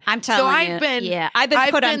shame. I'm telling you. I've been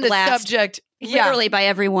put on blast, subject, literally by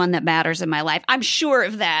everyone that matters in my life. I'm sure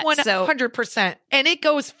of that. 100%. And it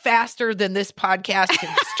goes faster than this podcast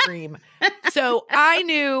can stream. So I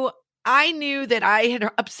knew that I had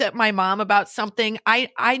upset my mom about something.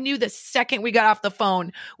 I knew the second we got off the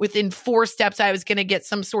phone, within 4 steps, I was going to get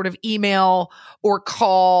some sort of email or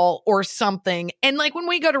call or something. And like when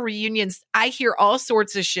we go to reunions, I hear all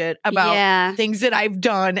sorts of shit about things that I've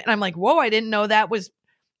done. And I'm like, whoa, I didn't know that was,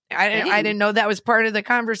 I didn't know that was part of the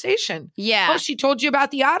conversation. Yeah. Oh, she told you about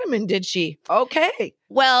the ottoman, did she? Okay.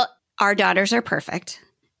 Well, our daughters are perfect.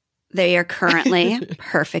 They are currently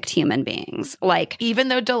perfect human beings. Like, even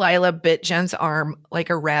though Delilah bit Jen's arm like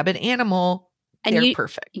a rabid animal, and they're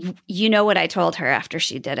perfect. You know what I told her after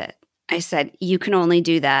she did it? I said, you can only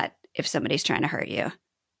do that if somebody's trying to hurt you.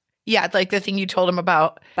 Yeah, like the thing you told him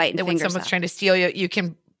about biting that when someone's trying to steal you,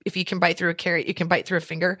 if you can bite through a carrot, you can bite through a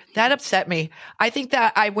finger. That upset me. I think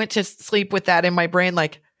that I went to sleep with that in my brain.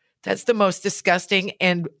 Like, that's the most disgusting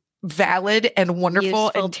and valid and wonderful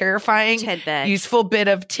useful and terrifying useful bit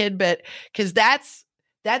of tidbit, because that's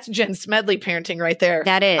Jen Smedley parenting right there.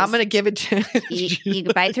 That is. I'm going to give it to you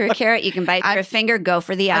can bite through a carrot, you can bite through a finger, go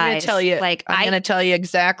for the eyes. I'm going to tell you, I'm going to tell you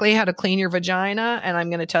exactly how to clean your vagina, and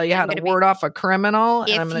I'm going to tell you how to ward off a criminal,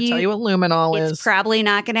 and I'm going to tell you what luminol is. It's probably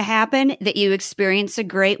not going to happen that you experience a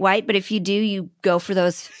great white, but if you do, you go for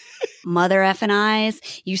those mother effing eyes.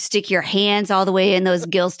 You stick your hands all the way in those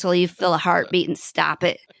gills till you feel a heartbeat and stop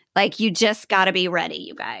it. Like, you just got to be ready,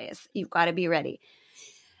 you guys. You've got to be ready.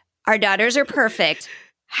 Our daughters are perfect.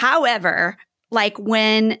 However, like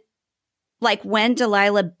when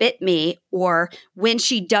Delilah bit me, or when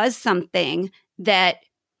she does something that,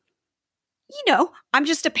 you know, I'm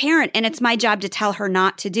just a parent and it's my job to tell her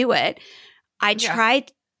not to do it. I try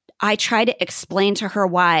to explain to her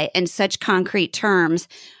why in such concrete terms,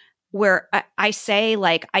 where I say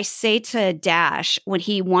to Dash when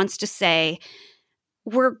he wants to say,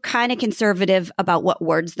 we're kind of conservative about what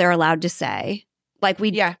words they're allowed to say. Like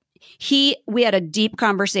we had a deep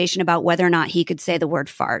conversation about whether or not he could say the word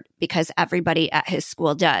fart because everybody at his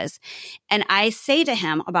school does. And I say to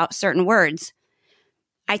him about certain words,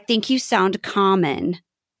 I think you sound common.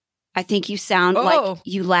 I think you sound like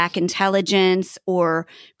you lack intelligence or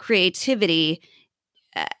creativity.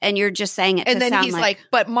 And you're just saying it. And then he's like,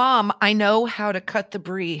 but Mom, I know how to cut the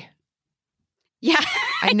brie. Yeah.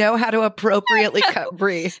 I know how to appropriately cut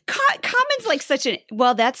brie. Common's like such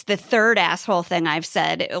that's the third asshole thing I've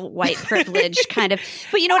said, white privilege kind of.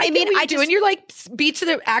 But you know what I mean? And you're like,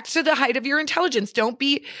 act to the height of your intelligence. Don't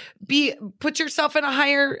put yourself in a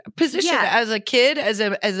higher position as a kid, as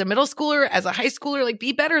a middle schooler, as a high schooler, like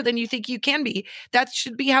be better than you think you can be. That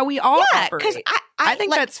should be how we all operate. Because I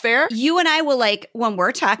think that's fair. You and I will when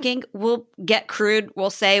we're talking, we'll get crude. We'll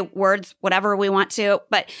say words, whatever we want to,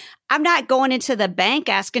 but I'm not going into the bank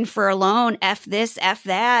asking for a loan, F this, F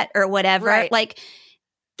that, or whatever. Right. Like,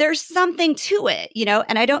 there's something to it,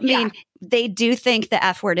 and I don't mean they do think the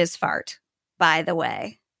F word is fart, by the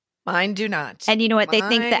way. Mine do not. And you know what they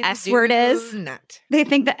think the S word is? Not. They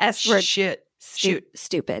think the S word shit.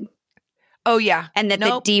 Stupid. Oh, yeah. And that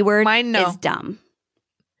the D word is dumb.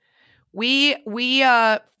 We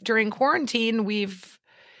during quarantine, we've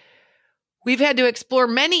had to explore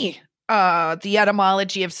many the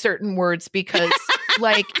etymology of certain words because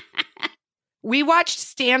we watched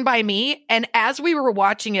Stand By Me, and as we were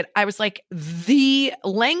watching it, I was like, the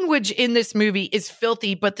language in this movie is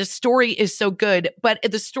filthy, but the story is so good. But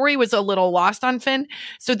the story was a little lost on Finn.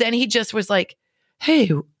 So then he just was like,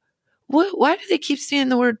 hey, why do they keep saying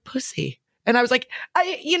the word pussy? And I was like,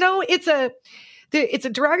 it's a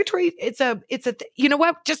derogatory, you know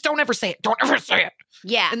what? Just don't ever say it. Don't ever say it.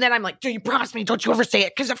 Yeah. And then I'm like, do you promise me? Don't you ever say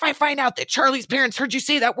it? Because if I find out that Charlie's parents heard you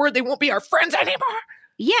say that word, they won't be our friends anymore.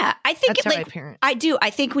 Yeah. I think that's how I parent. I do. I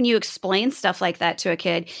think when you explain stuff like that to a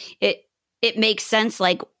kid, it makes sense.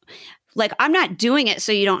 Like I'm not doing it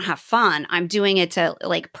so you don't have fun. I'm doing it to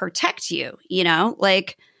protect you,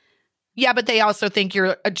 Yeah, but they also think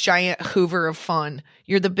you're a giant Hoover of fun.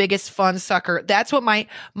 You're the biggest fun sucker. That's what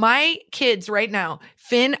my kids right now,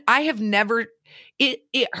 Finn, I have never,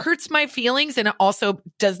 it hurts my feelings and it also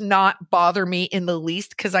does not bother me in the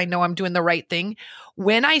least because I know I'm doing the right thing.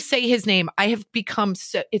 When I say his name, I have become,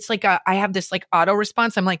 it's like I have this auto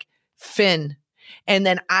response. I'm like, Finn. And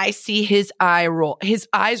then I see his eyes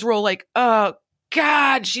roll like, oh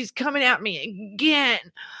God, she's coming at me again.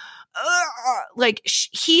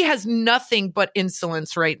 He has nothing but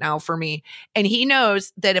insolence right now for me. And he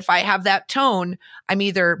knows that if I have that tone, I'm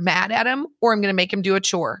either mad at him or I'm going to make him do a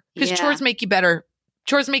chore because chores make you better.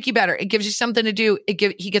 Chores make you better. It gives you something to do. He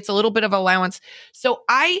gets a little bit of allowance. So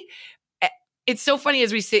it's so funny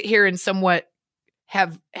as we sit here and somewhat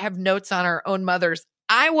have notes on our own mothers.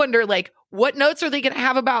 I wonder what notes are they going to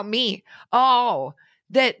have about me? Oh,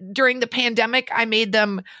 that during the pandemic, I made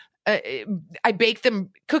them I baked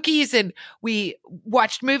them cookies and we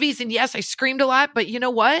watched movies. And yes, I screamed a lot, but you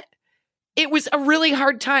know what? It was a really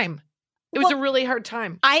hard time. It was a really hard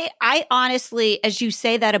time. I honestly, as you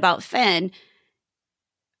say that about Finn,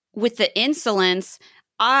 with the insolence,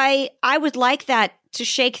 I would like that to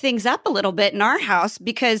shake things up a little bit in our house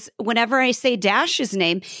because whenever I say Dash's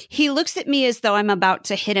name, he looks at me as though I'm about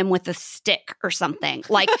to hit him with a stick or something.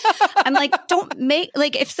 I'm like, don't make,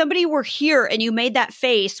 if somebody were here and you made that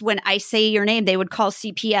face when I say your name, they would call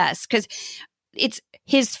CPS because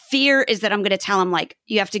his fear is that I'm going to tell him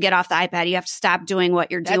you have to get off the iPad. You have to stop doing what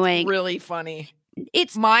you're doing. That's really funny.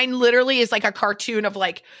 Mine literally is like a cartoon of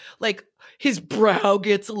like his brow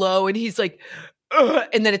gets low and he's like, ugh,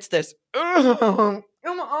 and then it's this, ugh,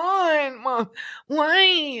 come on, Mom,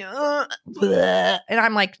 why? And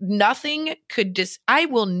I'm like, nothing could I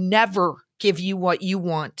will never give you what you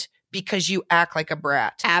want because you act like a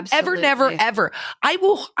brat. Absolutely. Ever, never, ever. I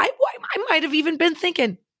might have even been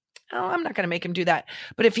thinking, oh, I'm not going to make him do that.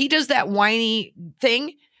 But if he does that whiny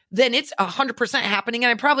thing, then it's 100% happening.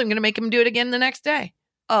 And I'm probably going to make him do it again the next day.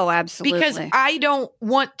 Oh, absolutely. Because I don't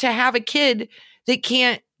want to have a kid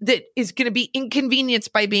that is going to be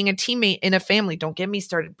inconvenienced by being a teammate in a family. Don't get me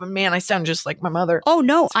started. But man, I sound just like my mother. Oh,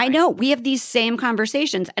 no, I know. We have these same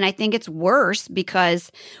conversations. And I think it's worse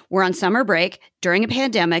because we're on summer break during a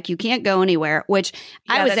pandemic. You can't go anywhere, which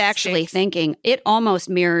I was actually thinking it almost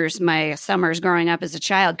mirrors my summers growing up as a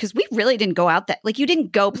child because we really didn't go out you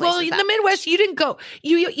didn't go places. Well, in the Midwest, you didn't go.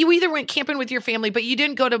 You either went camping with your family, but you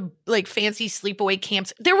didn't go to fancy sleepaway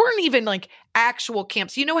camps. There weren't even actual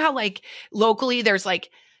camps. You know how locally there's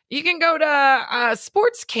you can go to a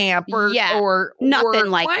sports camp or nothing or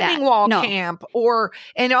like climbing that. wall camp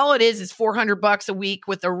and all it is $400 a week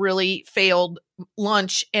with a really failed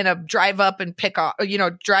lunch and a drive up and pick up,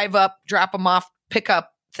 drive up, drop them off, pick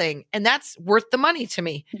up thing. And that's worth the money to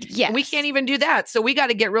me. Yes. And we can't even do that. So we got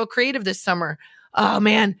to get real creative this summer. Oh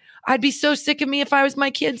man, I'd be so sick of me if I was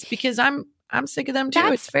my kids because I'm sick of them too.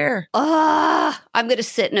 It's fair. I'm going to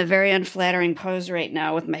sit in a very unflattering pose right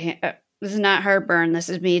now with my hand. This is not heartburn. This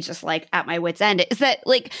is me just like at my wit's end. Is that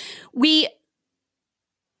like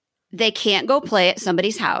they can't go play at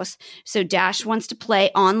somebody's house. So Dash wants to play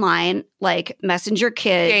online, like Messenger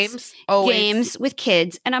Kids. Games with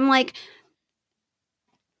kids. And I'm like,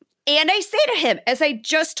 and I say to him, as I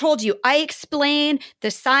just told you, I explain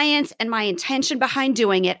the science and my intention behind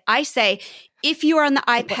doing it. I say, if you are on the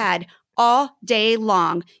iPad all day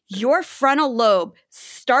long, your frontal lobe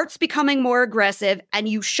starts becoming more aggressive and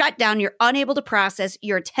you shut down. You're unable to process.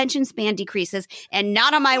 Your attention span decreases, and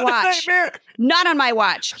not on my watch. Not on my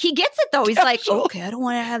watch. He gets it though. He's like, okay, I don't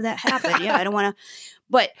want to have that happen. Yeah, I don't want to.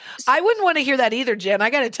 But I wouldn't want to hear that either, Jen. I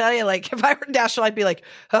got to tell you, like, if I were Dashiell, I'd be like,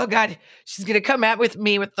 oh God, she's going to come at with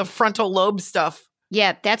me with the frontal lobe stuff.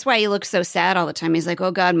 Yeah, that's why he looks so sad all the time. He's like,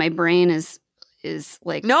 oh God, my brain is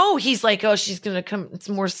like. No, he's like, oh, she's going to come. It's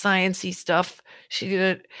more sciencey stuff.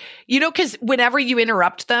 Because whenever you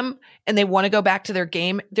interrupt them and they want to go back to their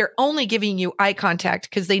game, they're only giving you eye contact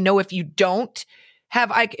because they know if they don't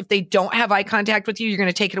have eye contact with you, you're going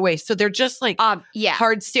to take it away. So they're just like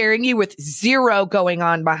hard staring you with zero going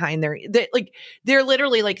on behind they're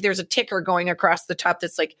literally like, there's a ticker going across the top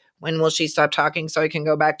that's like, when will she stop talking so I can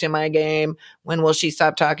go back to my game? When will she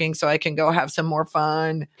stop talking so I can go have some more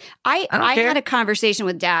fun? I had a conversation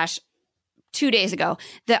with Dash 2 days ago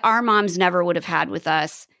that our moms never would have had with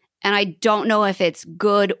us. And I don't know if it's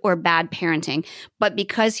good or bad parenting, but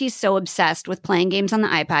because he's so obsessed with playing games on the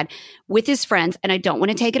iPad with his friends, and I don't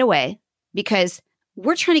want to take it away because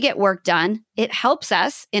we're trying to get work done. It helps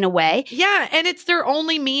us in a way. Yeah. And it's their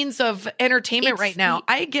only means of entertainment right now.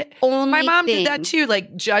 I get my mom did that too,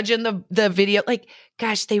 like judging the video. Like,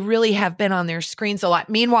 gosh, they really have been on their screens a lot.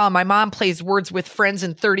 Meanwhile, my mom plays Words with Friends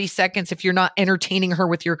in 30 seconds if you're not entertaining her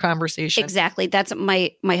with your conversation. Exactly. That's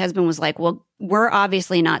my husband was like, well, we're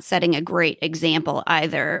obviously not setting a great example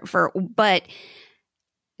either but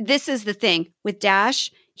this is the thing with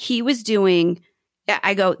Dash. He was doing,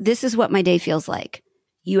 I go, this is what my day feels like.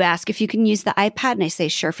 You ask if you can use the iPad and I say,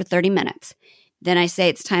 sure, for 30 minutes. Then I say,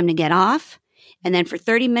 it's time to get off. And then for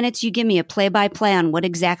 30 minutes, you give me a play-by-play on what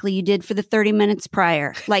exactly you did for the 30 minutes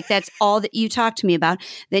prior. Like that's all that you talk to me about.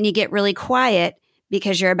 Then you get really quiet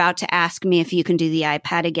because you're about to ask me if you can do the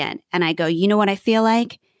iPad again. And I go, you know what I feel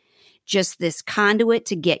like? Just this conduit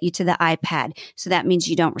to get you to the iPad. So that means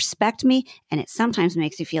you don't respect me. And it sometimes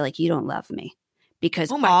makes you feel like you don't love me.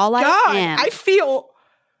 Because all I am I feel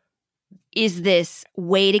is this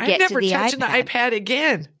way to get to the iPad. I'm never touching the iPad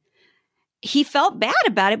again. He felt bad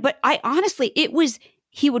about it, but I honestly,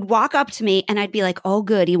 he would walk up to me and I'd be like, oh,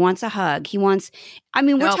 good. He wants a hug. We're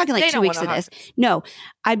talking like 2 weeks of this. No,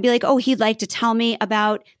 I'd be like, oh, he'd like to tell me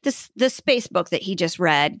about the space book that he just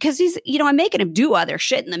read. Cause he's, I'm making him do other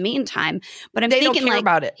shit in the meantime, but they thinking don't care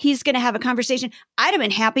about it. He's going to have a conversation. I'd have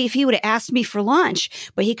been happy if he would have asked me for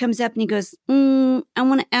lunch, but he comes up and he goes, I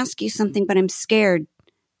want to ask you something, but I'm scared.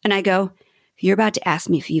 And I go, you're about to ask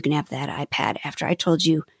me if you can have that iPad after I told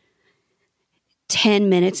you 10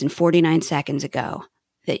 minutes and 49 seconds ago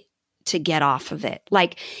to get off of it.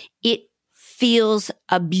 Like it feels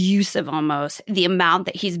abusive almost, the amount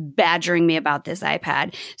that he's badgering me about this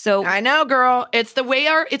iPad. So I know, girl, it's the way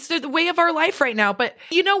of our life right now. But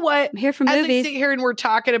you know what? I'm here for movies. As I sit here and we're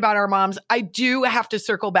talking about our moms, I do have to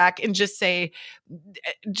circle back and just say,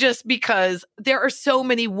 just because there are so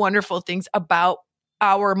many wonderful things about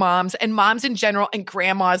our moms and moms in general and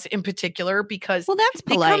grandmas in particular, because that's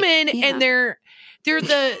polite. They come in and they're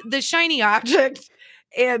the shiny object.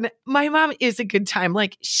 And my mom is a good time.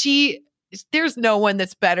 Like there's no one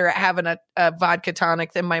that's better at having a vodka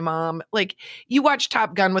tonic than my mom. Like you watch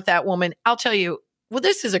Top Gun with that woman. I'll tell you, well,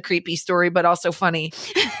 this is a creepy story, but also funny.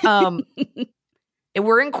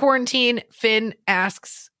 We're in quarantine. Finn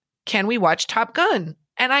asks, can we watch Top Gun?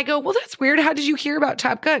 And I go, well, that's weird. How did you hear about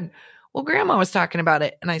Top Gun? Well, Grandma was talking about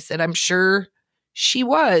it. And I said, I'm sure she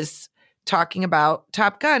was talking about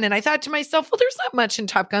Top Gun. And I thought to myself, well, there's not much in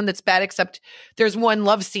Top Gun that's bad, except there's one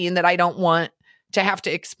love scene that I don't want to have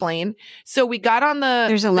to explain. So we got on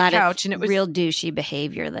the couch and it was real douchey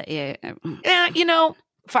behavior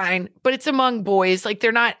fine, but it's among boys. Like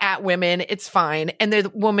they're not at women. It's fine. And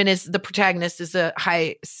the woman the protagonist is a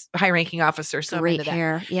high ranking officer. So great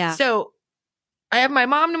hair. Yeah. So I have my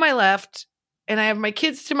mom to my left and I have my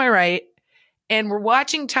kids to my right. And we're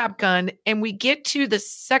watching Top Gun and we get to the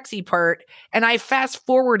sexy part and I fast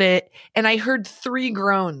forward it and I heard 3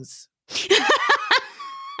 groans.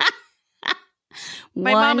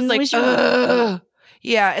 My mom was like, ugh.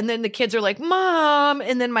 Yeah. And then the kids are like, Mom.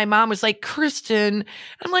 And then my mom was like, Kristen.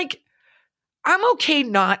 I'm like, I'm okay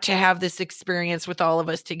not to have this experience with all of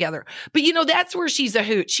us together. But that's where she's a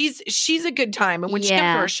hoot. She's a good time. And when she comes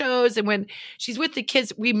to our shows and when she's with the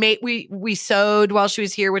kids, we sewed while she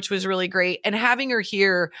was here, which was really great. And having her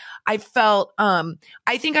here, I felt,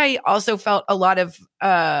 I think I also felt a lot of,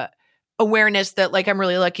 awareness that like I'm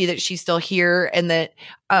really lucky that she's still here and that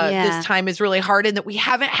this time is really hard and that we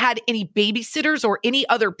haven't had any babysitters or any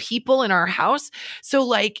other people in our house. So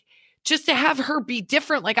like just to have her be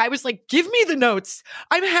different, like I was like, give me the notes.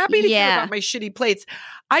 I'm happy to hear about my shitty plates.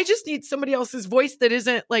 I just need somebody else's voice that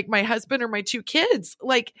isn't like my husband or my two kids.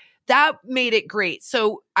 Like that made it great.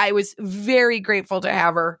 So I was very grateful to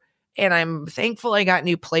have her and I'm thankful I got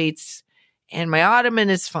new plates and my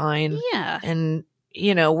ottoman is fine. Yeah. And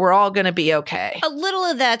we're all going to be okay. A little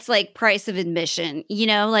of that's like price of admission,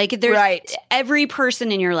 like there's every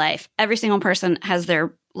person in your life, every single person has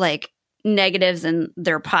their like negatives and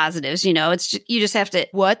their positives, it's just, you just have to.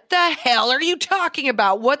 What the hell are you talking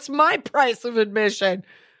about? What's my price of admission?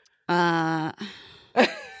 You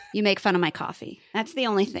make fun of my coffee. That's the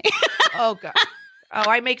only thing. Oh God. Oh,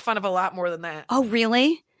 I make fun of a lot more than that. Oh,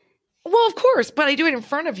 really? Well, of course, but I do it in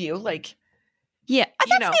front of you. Like, yeah, that's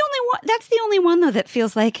the only one. That's the only one though that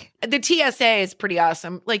feels like the TSA is pretty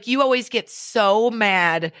awesome. Like you always get so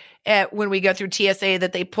mad at when we go through TSA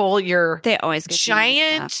that they pull your always get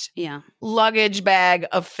giant luggage bag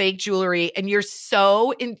of fake jewelry, and you're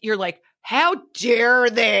like, how dare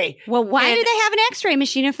they? Well, why do they have an X-ray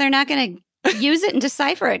machine if they're not going to use it and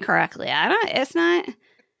decipher it correctly? It's not.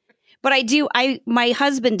 But my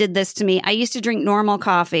husband did this to me. I used to drink normal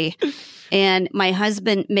coffee. And my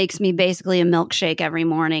husband makes me basically a milkshake every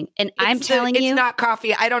morning. And I'm telling you. It's not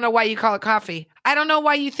coffee. I don't know why you call it coffee. I don't know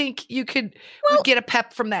why you think you would get a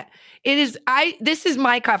pep from that. This is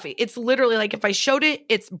my coffee. It's literally like if I showed it,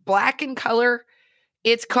 it's black in color.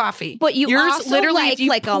 It's coffee. But yours also literally, if you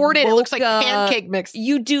poured it, it looks like pancake mix.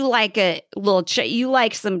 You do like a little, you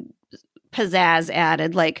like some pizzazz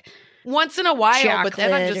added, like once in a while. But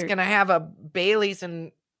then I'm just going to have a Bailey's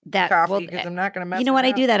and coffee because I'm not going to mess. You know what?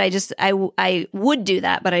 I do that. I would do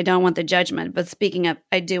that, but I don't want the judgment. But speaking of,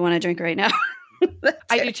 I do want to drink right now.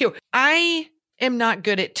 I do too. I am not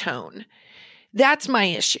good at tone. That's my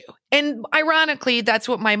issue. And ironically, that's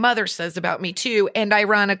what my mother says about me too. And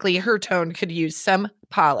ironically, her tone could use some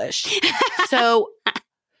polish. So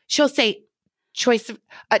she'll say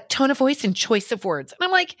a tone of voice and choice of words. And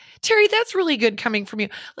I'm like, Terry, that's really good coming from you.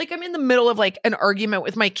 Like I'm in the middle of like an argument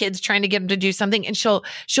with my kids trying to get them to do something. And she'll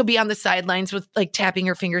be on the sidelines with like tapping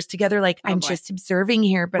her fingers together. Like I'm just observing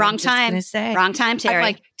here, but wrong I'm time. just gonna say. Wrong time, Terry. I'm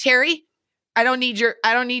like, Terry, I don't need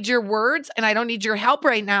your words and I don't need your help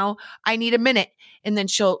right now. I need a minute. And then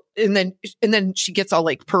she gets all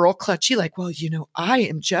like pearl clutchy, like, well, I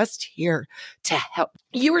am just here to help.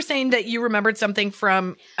 You were saying that you remembered something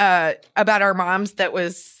from about our moms that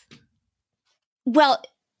was. Well,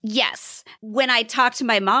 yes. When I talk to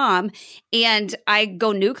my mom and I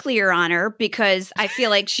go nuclear on her because I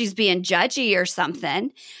feel like she's being judgy or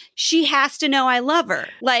something, she has to know I love her.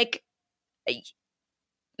 Like,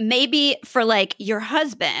 maybe for like your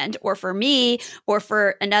husband or for me or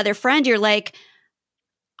for another friend, you're like,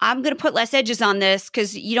 I'm going to put less edges on this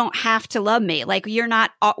because you don't have to love me. Like we're not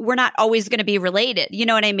always going to be related. You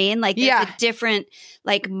know what I mean? Like there's a different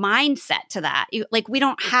like mindset to that. Like we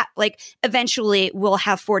don't have like eventually we'll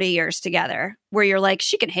have 40 years together where you're like,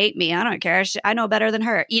 she can hate me. I don't care. I know better than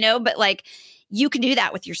her, but like you can do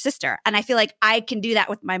that with your sister. And I feel like I can do that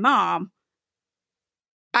with my mom.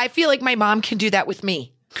 I feel like my mom can do that with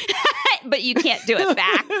me. But you can't do it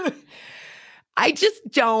back. I just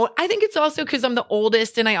don't. I think it's also because I'm the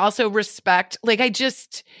oldest and I also respect, like I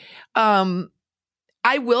just, I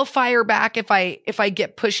will fire back if I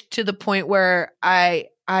get pushed to the point where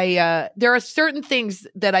there are certain things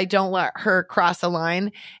that I don't let her cross a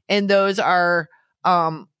line, and those are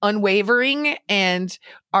unwavering and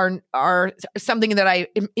are something that I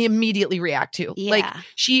immediately react to. Yeah. Like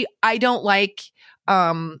I don't like,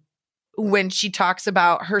 when she talks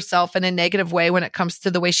about herself in a negative way when it comes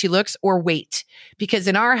to the way she looks or weight. Because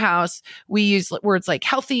in our house, we use words like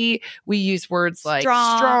healthy. We use words like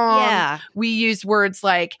strong. Yeah. We use words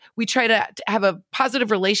like we try to have a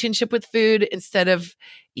positive relationship with food instead of,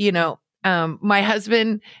 my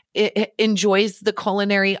husband enjoys the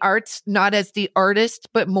culinary arts, not as the artist,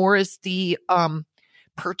 but more as the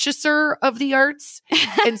purchaser of the arts.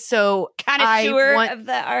 And so connoisseur of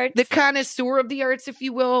the arts. The connoisseur of the arts, if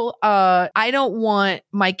you will. I don't want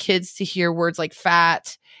my kids to hear words like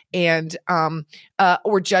fat and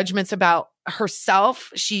or judgments about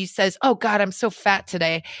herself, she says, "Oh God, I'm so fat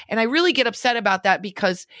today." And I really get upset about that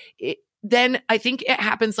because then I think it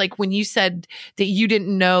happens like when you said that you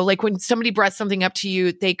didn't know, like when somebody brought something up to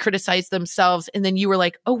you, they criticized themselves. And then you were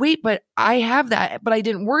like, oh, wait, but I have that, but I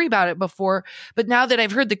didn't worry about it before. But now that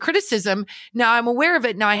I've heard the criticism, now I'm aware of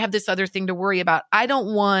it. Now I have this other thing to worry about. I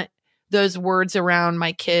don't want those words around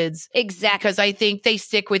my kids. Exactly. Because I think they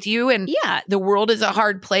stick with you, and the world is a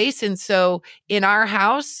hard place. And so in our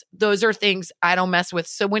house, those are things I don't mess with.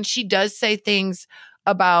 So when she does say things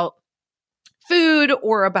about food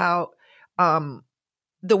or about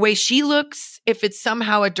the way she looks, if it's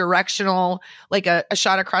somehow a directional, like a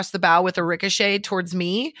shot across the bow with a ricochet towards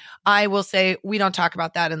me, I will say, we don't talk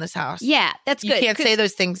about that in this house. Yeah, that's good. You can't say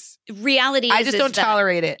those things. Reality is, I just don't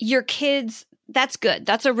tolerate it. Your kids, that's good.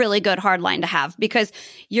 That's a really good hard line to have, because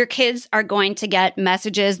your kids are going to get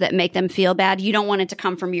messages that make them feel bad. You don't want it to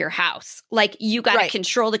come from your house. Like, you got to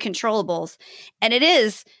control the controllables. And it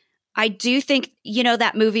is, I do think,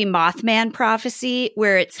 that movie Mothman Prophecy,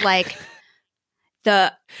 where it's like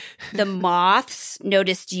the moths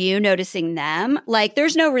noticed you noticing them. Like,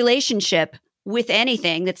 there's no relationship with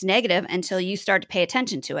anything that's negative until you start to pay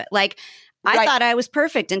attention to it. Like, I thought I was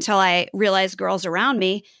perfect until I realized girls around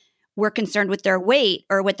me were concerned with their weight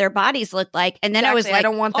or what their bodies looked like. And then I was like, I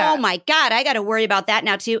don't want that. Oh my God, I got to worry about that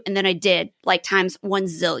now too. And then I did, like, times 1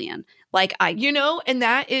 zillion. Like, and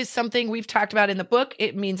that is something we've talked about in the book.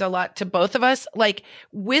 It means a lot to both of us. Like,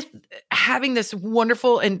 with having this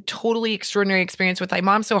wonderful and totally extraordinary experience with My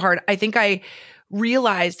Mom So Hard, I think I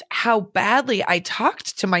realized how badly I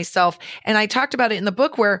talked to myself. And I talked about it in the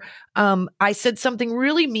book where I said something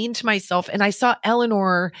really mean to myself. And I saw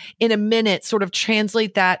Eleanor in a minute sort of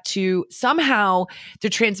translate that to, somehow the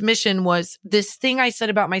transmission was this thing I said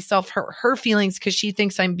about myself, her feelings, because she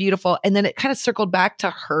thinks I'm beautiful. And then it kind of circled back to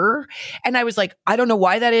her. And I was like, I don't know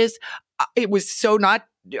why that is. It was so not,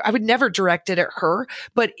 I would never direct it at her,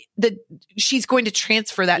 but she's going to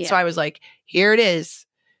transfer that. Yeah. So I was like, here it is.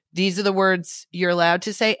 These are the words you're allowed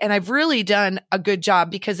to say. And I've really done a good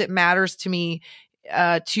job, because it matters to me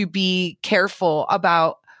to be careful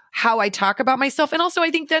about how I talk about myself. And also,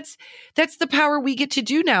 I think that's the power we get to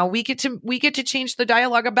do now. We get to change the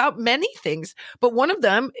dialogue about many things. But one of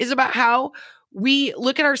them is about how we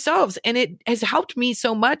look at ourselves. And it has helped me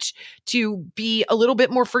so much to be a little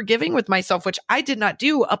bit more forgiving with myself, which I did not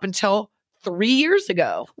do up until 3 years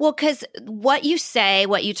ago. Well, because what you say,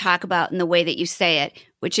 what you talk about, and the way that you say it,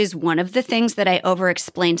 which is one of the things that I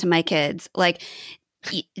over-explain to my kids. Like,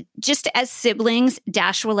 just as siblings,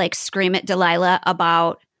 Dash will like scream at Delilah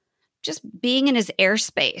about just being in his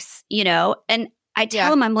airspace, And I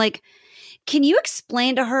tell him, I'm like, can you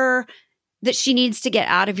explain to her that she needs to get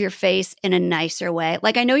out of your face in a nicer way?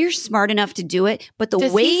 Like, I know you're smart enough to do it, but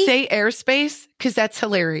Does he say airspace? Because that's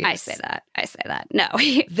hilarious. I say that. No.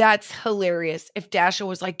 That's hilarious. If Dashiell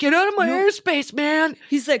was like, get out of my airspace, man.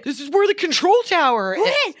 He's like, this is where the control tower is.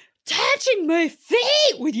 Quit touching my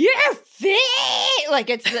feet with your feet. Like,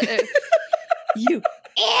 it's you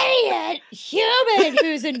idiot human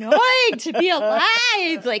who's annoying to be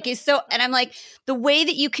alive. Like, he's so, and I'm like, the way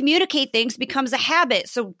that you communicate things becomes a habit.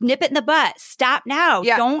 So nip it in the butt. Stop now.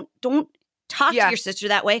 Yeah. Don't talk to your sister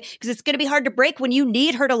that way, because it's going to be hard to break when you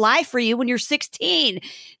need her to lie for you when you're 16.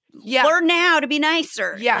 Yeah. Learn now to be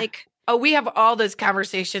nicer. Yeah. Like, oh, we have all those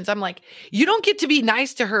conversations. I'm like, you don't get to be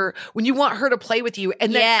nice to her when you want her to play with you,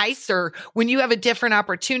 and then nicer when you have a different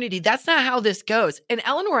opportunity. That's not how this goes. And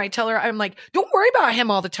Eleanor, I tell her, I'm like, don't worry about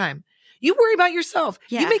him all the time. You worry about yourself.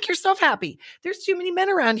 Yeah. You make yourself happy. There's too many men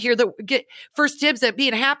around here that get first dibs at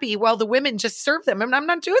being happy while the women just serve them. And I'm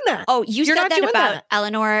not doing that. Oh, you're said not that about that.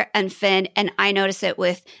 Eleanor and Finn. And I notice it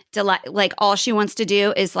with Delight. Like, all she wants to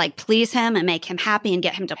do is like please him and make him happy and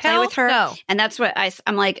get him to play with her. No. And that's what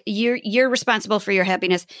I'm like, you're responsible for your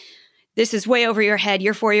happiness. This is way over your head.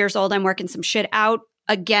 You're 4 years old. I'm working some shit out.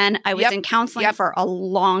 Again, I was in counseling for a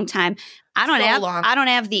long time. I don't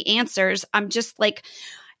have the answers. I'm just like,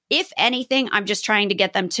 if anything, I'm just trying to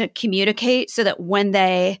get them to communicate so that when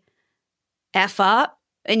they F up,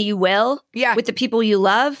 and you will, with the people you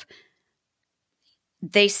love,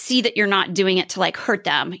 they see that you're not doing it to like hurt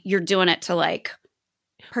them. You're doing it to like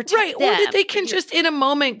protect them. Or that they can just in a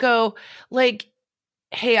moment go like,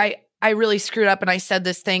 hey, I really screwed up and I said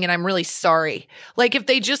this thing and I'm really sorry. Like, if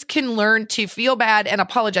they just can learn to feel bad and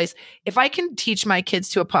apologize. If I can teach my kids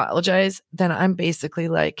to apologize, then I'm basically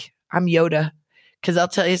like, I'm Yoda. Because I'll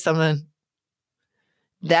tell you something,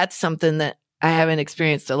 that's something that I haven't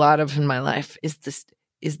experienced a lot of in my life, is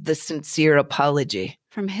the sincere apology.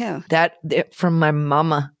 From who? From my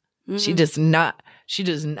mama. Mm-hmm. She does not.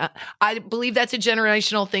 I believe that's a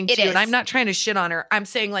generational thing too. And I'm not trying to shit on her. I'm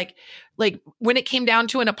saying like like when it came down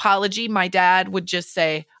to an apology, my dad would just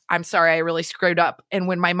say, I'm sorry, I really screwed up. And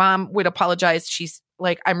when my mom would apologize, she's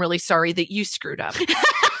like, I'm really sorry that you screwed up.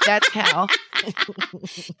 That's how.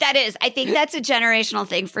 That is, I think that's a generational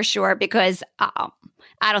thing for sure, because I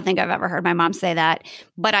don't think I've ever heard my mom say that.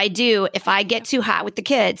 But I do, if I get too hot with the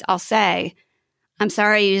kids, I'll say, I'm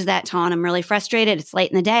sorry I used that tone. I'm really frustrated. It's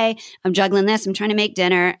late in the day. I'm juggling this. I'm trying to make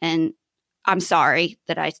dinner. And I'm sorry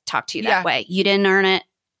that I talked to you that way. You didn't earn it.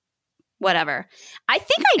 Whatever.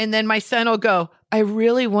 And then my son will go, I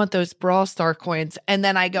really want those Brawl Star coins. And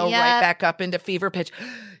then I go right back up into fever pitch.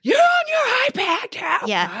 You're on your iPad now.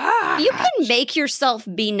 Yeah. You can make yourself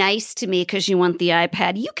be nice to me because you want the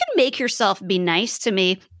iPad. You can make yourself be nice to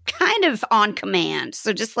me kind of on command.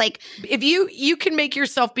 So just like, if you can make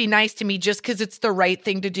yourself be nice to me just because it's the right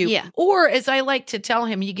thing to do. Yeah. Or as I like to tell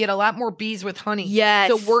him, you get a lot more bees with honey. Yes.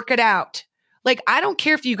 So work it out. Like, I don't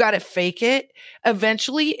care if you got to fake it.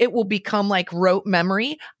 Eventually, it will become like rote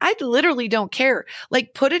memory. I literally don't care.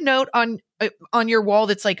 Like, put a note on your wall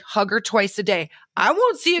that's like, hug her twice a day. I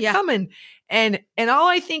won't see it coming. And all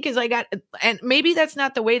I think is and maybe that's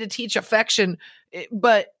not the way to teach affection,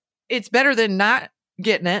 but it's better than not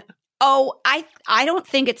getting it. Oh, I don't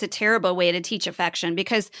think it's a terrible way to teach affection,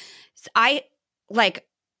 because I like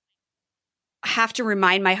have to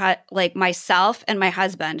remind myself and my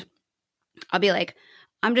husband. I'll be like,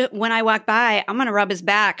 when I walk by, I'm going to rub his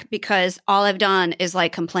back because all I've done is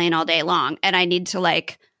like complain all day long. And I need to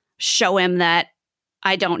like show him that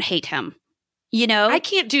I don't hate him. You know? I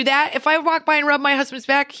can't do that. If I walk by and rub my husband's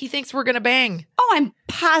back, he thinks we're going to bang. Oh, I'm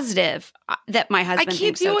positive that my husband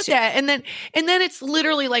thinks so too. I can't deal with that. And then it's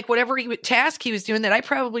literally like whatever task he was doing that I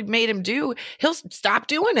probably made him do, he'll stop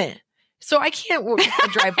doing it. So I can't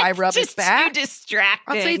drive by, rub his back. Too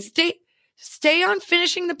distracting. I'll say stay on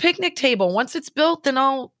finishing the picnic table. Once it's built, then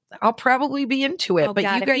I'll probably be into it. Oh, but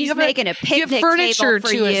God, if he's making a picnic table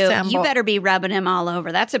for you, assemble. You better be rubbing him all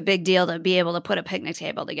over. That's a big deal to be able to put a picnic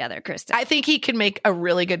table together, Kristen. I think he can make a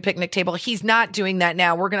really good picnic table. He's not doing that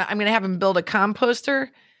now. I'm gonna have him build a composter.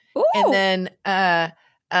 Ooh. And then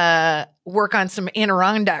work on some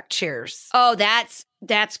Adirondack chairs. Oh, that's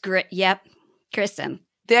great. Yep, Kristen.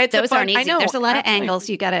 Those aren't easy. I know. There's a lot of angles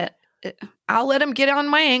you got to. I'll let him get on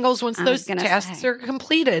my angles once those tasks are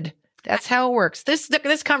completed. That's how it works. This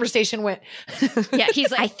conversation went. Yeah, he's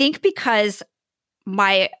like, I think because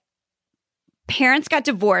my parents got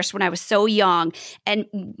divorced when I was so young, and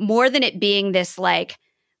more than it being this like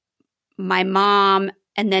my mom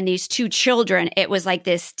and then these two children, it was like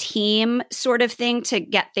this team sort of thing to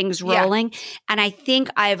get things rolling. Yeah. And I think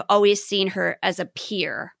I've always seen her as a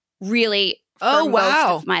peer, really. For most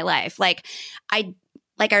of my life.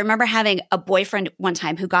 I remember having a boyfriend one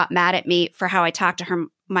time who got mad at me for how I talked to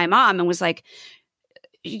my mom, and was like,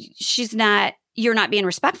 you're not being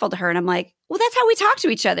respectful to her. And I'm like, well, that's how we talk to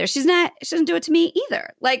each other. She doesn't do it to me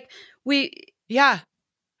either. Like like,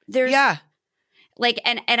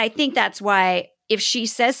 and I think that's why if she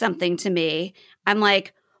says something to me, I'm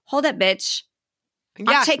like, hold up, bitch.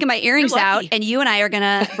 I'm taking my earrings out, and you and I are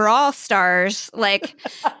gonna Brawl Stars, like,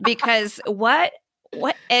 because what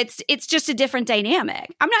it's just a different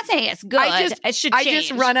dynamic. I'm not saying it's good. It should change. I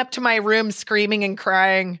just run up to my room screaming and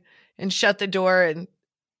crying and shut the door and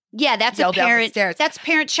that's a parent. That's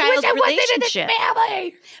parent-child relationship.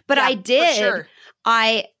 Family. But I did. For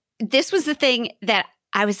sure. This was the thing that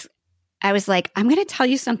I was like, I'm going to tell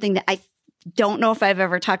you something that I don't know if I've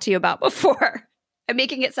ever talked to you about before. I'm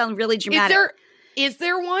making it sound really dramatic. Is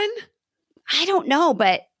there one? I don't know,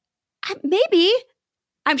 but maybe.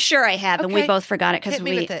 I'm sure I have, and we both forgot it because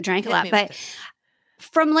we drank a lot. But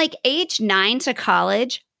from like age 9 to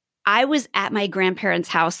college, I was at my grandparents'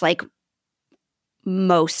 house like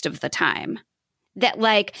most of the time. That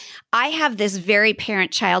like I have this very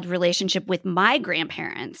parent-child relationship with my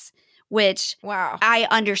grandparents, which I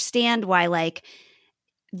understand why like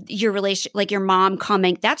your relation, like your mom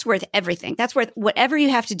coming, that's worth everything. That's worth whatever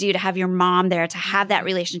you have to do to have your mom there, to have that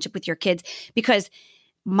relationship with your kids, because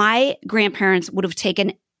my grandparents would have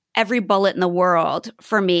taken every bullet in the world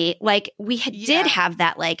for me. Like we did have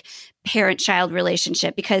that like parent-child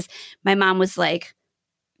relationship, because my mom was like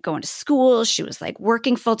going to school. She was like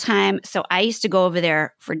working full time. So I used to go over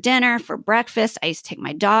there for dinner, for breakfast. I used to take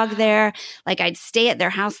my dog there. Like I'd stay at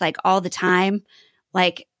their house like all the time.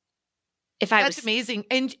 Like That's amazing.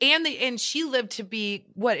 And she lived to be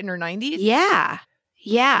what, in her 90s? Yeah.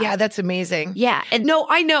 Yeah. Yeah, that's amazing. Yeah. And no,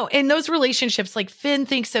 I know. In those relationships, like Finn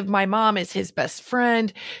thinks of my mom as his best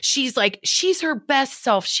friend. She's her best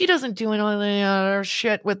self. She doesn't do any other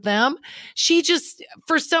shit with them. She just,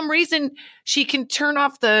 for some reason, she can turn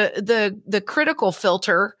off the critical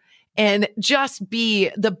filter and just be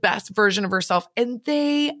the best version of herself. And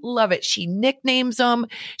they love it. She nicknames them.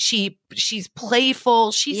 She's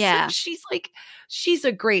playful. She's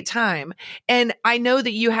a great time. And I know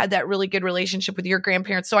that you had that really good relationship with your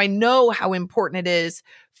grandparents. So I know how important it is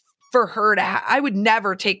for her to I would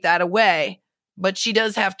never take that away, but she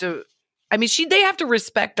does have to. I mean, they have to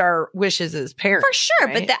respect our wishes as parents. For sure.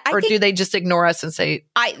 Right? But or do they just ignore us and say,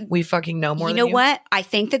 we fucking know more than you? You know what? I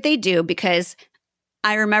think that they do, because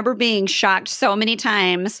I remember being shocked so many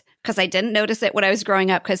times because I didn't notice it when I was growing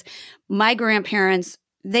up, because my grandparents,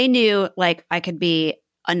 they knew like I could be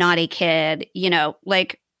a naughty kid, you know,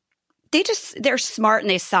 like they're smart and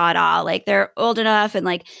they saw it all. Like they're old enough and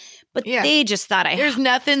like, but they just thought There's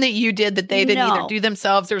nothing that you did that they didn't either do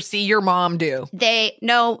themselves or see your mom do.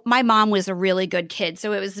 My mom was a really good kid,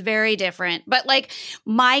 so it was very different. But like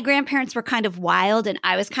my grandparents were kind of wild and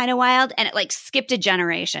I was kind of wild, and it like skipped a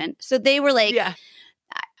generation. So they were like,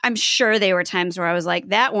 I'm sure there were times where I was like,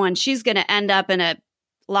 that one, she's going to end up in a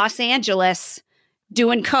Los Angeles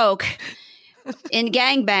doing coke in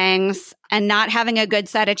gangbangs and not having a good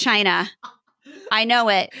set of china. I know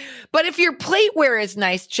it. But if your plateware is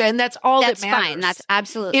nice, Jen, that's all that matters. That's fine. That's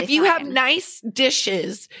absolutely If you have nice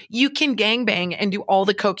dishes, you can gangbang and do all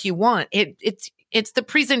the coke you want. It's the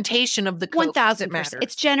presentation of the coke that matters.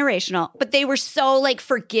 It's generational. But they were so like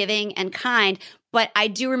forgiving and kind. But I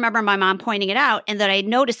do remember my mom pointing it out, and that I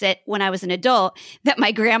noticed it when I was an adult, that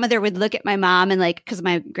my grandmother would look at my mom and like, because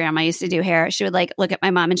my grandma used to do hair, she would like look at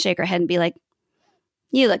my mom and shake her head and be like,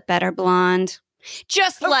 you look better blonde.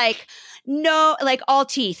 Just like... No, like all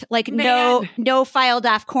teeth, like no filed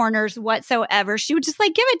off corners whatsoever. She would just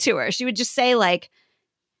like give it to her. She would just say like,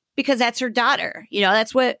 because that's her daughter, you know,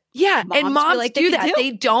 that's what. Yeah. And moms like do that.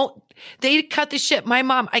 They cut the shit. My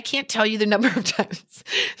mom, I can't tell you the number of times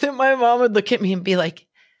that my mom would look at me and be like,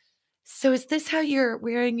 so is this how you're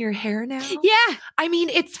wearing your hair now? Yeah. I mean,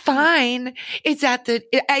 it's fine. Is that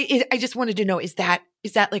I just wanted to know, is that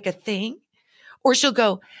like a thing? Or she'll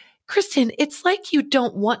go, Kristen, it's like you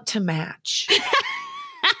don't want to match.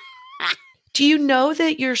 Do you know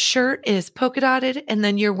that your shirt is polka dotted and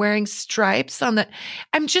then you're wearing stripes on the...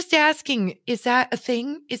 I'm just asking, is that a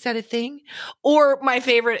thing? Is that a thing? Or my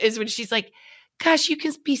favorite is when she's like, gosh, you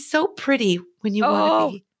can be so pretty when you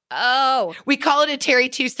want to be. Oh. We call it a Terry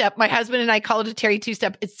two-step. My husband and I call it a Terry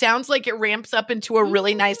two-step. It sounds like it ramps up into a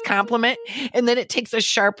really nice compliment, and then it takes a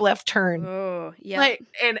sharp left turn. Oh, yeah. Like,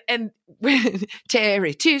 and when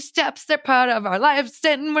Terry two-steps, they're part of our lives,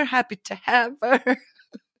 and we're happy to have her.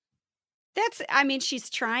 She's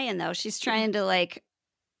trying though. She's trying to like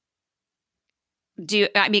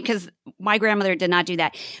because my grandmother did not do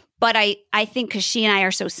that. But I think because she and I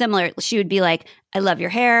are so similar, she would be like, I love your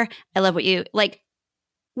hair. I love what you like.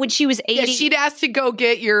 When she was 80, she'd ask to go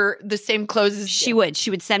get the same clothes as she would. She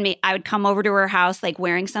would send me. I would come over to her house like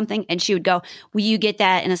wearing something, and she would go, "Will you get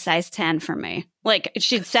that in a size 10 for me?" Like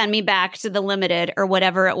she'd send me back to the Limited or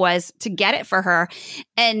whatever it was to get it for her,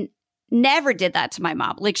 and never did that to my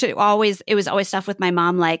mom. Like it was always stuff with my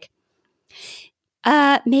mom like,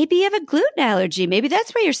 maybe you have a gluten allergy. Maybe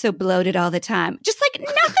that's why you're so bloated all the time. Just like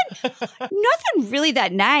nothing really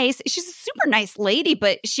that nice. She's a super nice lady,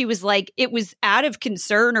 but she was like, it was out of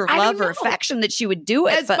concern or love or affection that she would do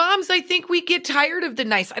it. As moms, I think we get tired of the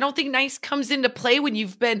nice. I don't think nice comes into play when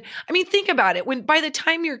you've been, I mean, think about it. When by the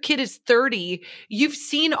time your kid is 30, you've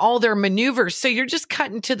seen all their maneuvers. So you're just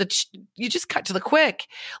cutting to the quick.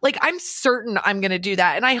 Like I'm certain I'm going to do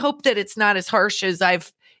that. And I hope that it's not as harsh as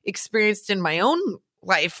I've experienced in my own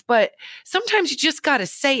life, but sometimes you just got to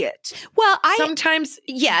say it. Well, sometimes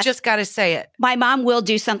you just got to say it. My mom will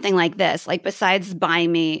do something like this. Like besides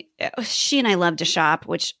buying me, she and I love to shop,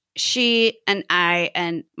 which she and I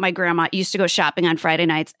and my grandma used to go shopping on Friday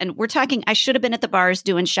nights. And we're talking, I should have been at the bars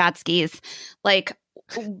doing shot skis. Like,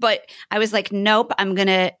 but I was like, nope, I'm going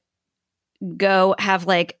to go have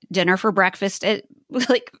like dinner for breakfast at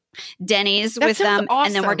like Denny's with them. Awesome.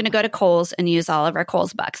 And then we're going to go to Kohl's and use all of our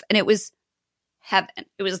Kohl's bucks. And it was heaven.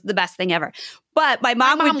 It was the best thing ever. But my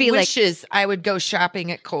mom would be wishes I would go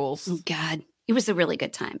shopping at Kohl's. Oh God. It was a really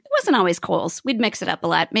good time. It wasn't always Kohl's. We'd mix it up a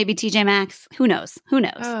lot. Maybe TJ Maxx. Who knows?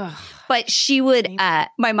 Ugh. But she would,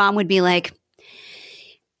 my mom would be like,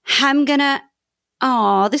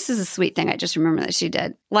 this is a sweet thing. I just remember that she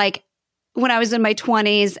did. Like, when I was in my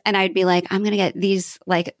 20s and I'd be like, I'm going to get these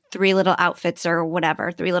like 3 little outfits or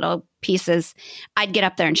whatever, 3 little pieces. I'd get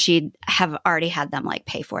up there and she'd have already had them like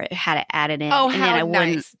pay for it, had it added in. Oh, and how then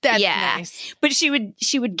nice. That's nice. But she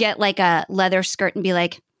would get like a leather skirt and be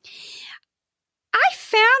like, I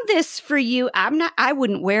found this for you. I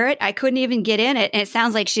wouldn't wear it. I couldn't even get in it. And it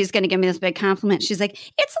sounds like she's going to give me this big compliment. She's like,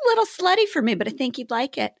 it's a little slutty for me, but I think you'd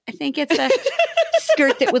like it. I think it's a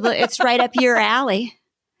skirt it's right up your alley.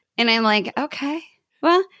 And I'm like, okay,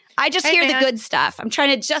 well, I just hear the good stuff. I'm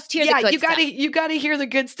trying to just hear the good stuff. You got to hear the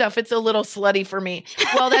good stuff. It's a little slutty for me.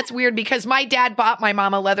 Well, that's weird because my dad bought my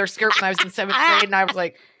mom a leather skirt when I was in 7th grade. And I was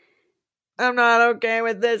like, I'm not okay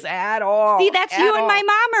with this at all. See, that's you and my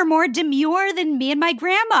mom are more demure than me and my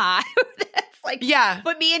grandma. That's like, yeah.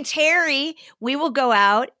 But me and Terry, we will go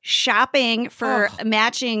out shopping for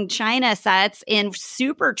matching China sets in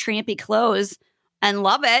super trampy clothes and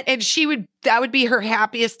love it. And that would be her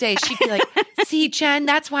happiest day. She'd be like, see, Jen,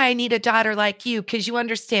 that's why I need a daughter like you, because you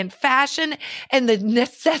understand fashion and the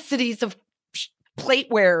necessities of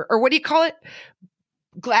plateware, or what do you call it?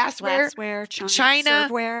 Glassware, China,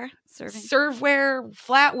 serveware,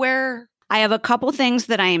 flatware. I have a couple things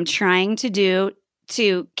that I am trying to do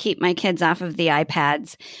to keep my kids off of the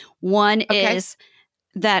iPads. One is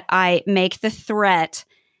that I make the threat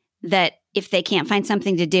that if they can't find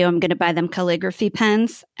something to do, I'm going to buy them calligraphy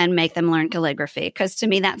pens and make them learn calligraphy. Because to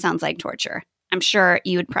me, that sounds like torture. I'm sure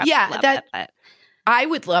you would probably love it. But I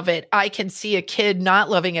would love it. I can see a kid not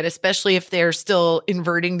loving it, especially if they're still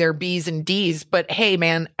inverting their B's and D's. But hey,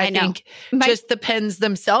 man, I think just the pens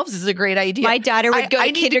themselves is a great idea. My daughter would go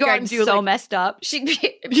to kindergarten so messed up. She'd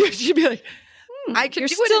be like, I could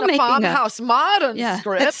do it in a farmhouse modern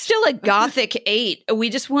script. It's still a Gothic 8. We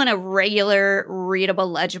just want a regular, readable,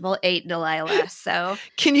 legible 8, Delilah. So,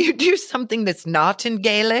 can you do something that's not in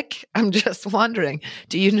Gaelic? I'm just wondering.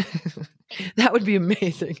 Do you? That would be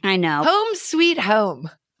amazing. I know. Home sweet home.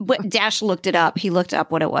 But Dash looked it up. He looked up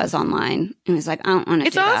what it was online. And he's like, I don't want to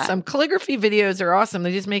do that. It's awesome. Calligraphy videos are awesome.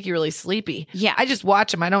 They just make you really sleepy. Yeah. I just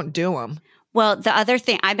watch them. I don't do them. Well, the other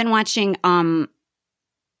thing, I've been watching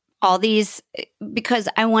all these because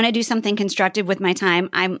I want to do something constructive with my time.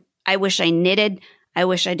 I wish I knitted. I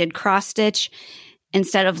wish I did cross stitch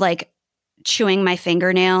instead of like chewing my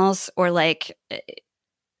fingernails or like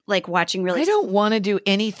watching really. I don't want to do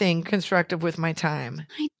anything constructive with my time.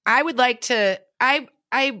 I would like to. I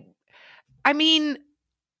mean,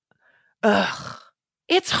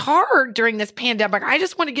 it's hard during this pandemic. I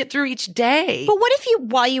just want to get through each day. But what if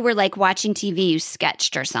while you were like watching TV, you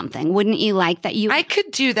sketched or something? Wouldn't you like that? I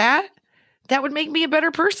could do that. That would make me a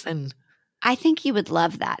better person. I think you would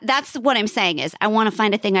love that. That's what I'm saying is I want to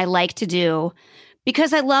find a thing I like to do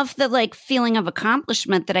because I love the like feeling of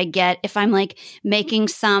accomplishment that I get if I'm like making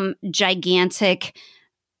some gigantic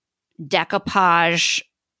decoupage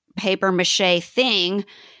paper mache thing.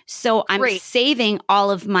 So I'm saving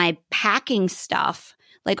all of my packing stuff,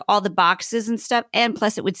 like all the boxes and stuff. And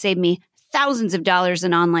plus it would save me thousands of dollars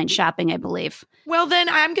in online shopping, I believe. Well, then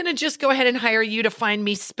I'm going to just go ahead and hire you to find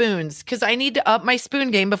me spoons because I need to up my spoon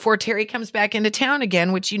game before Terry comes back into town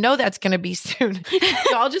again, which you know that's going to be soon.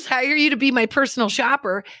 So I'll just hire you to be my personal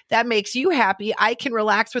shopper. That makes you happy. I can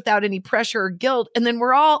relax without any pressure or guilt. And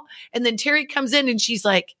then Terry comes in and she's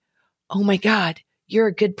like, oh my God, you're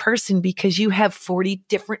a good person because you have 40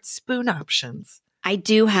 different spoon options. I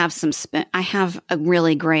do have some I have a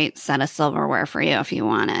really great set of silverware for you if you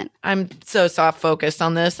want it. I'm so soft focused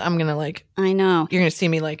on this. I'm going to I know. You're going to see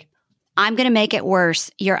me I'm going to make it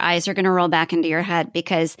worse. Your eyes are going to roll back into your head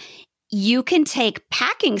because you can take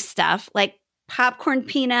packing stuff like popcorn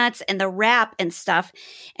peanuts and the wrap and stuff,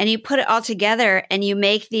 and you put it all together and you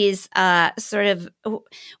make these sort of, what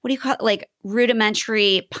do you call it? Like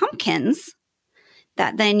rudimentary pumpkins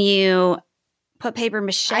that then you put paper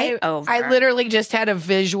mache over. I literally just had a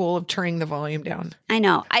visual of turning the volume down. I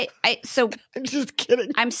know. So I'm just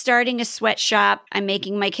kidding. I'm starting a sweatshop. I'm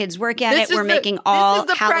making my kids work at it. We're making all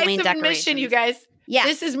Halloween decorations. This is the price of admission, you guys. Yeah.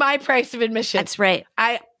 This is my price of admission. That's right.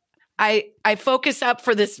 I focus up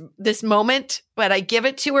for this moment, but I give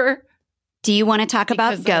it to her. Do you want to talk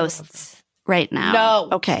about ghosts right now?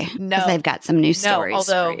 No. Okay. No. Because I've got some new stories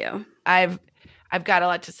for you. I've got a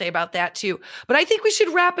lot to say about that too. But I think we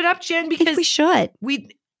should wrap it up, Jen, because we should.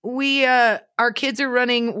 We our kids are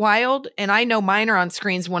running wild, and I know mine are on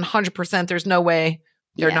screens 100%. There's no way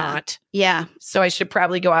they're not. Yeah. So I should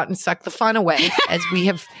probably go out and suck the fun away, as we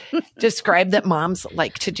have described that moms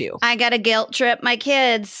like to do. I got to guilt trip my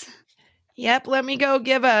kids. Yep. Let me go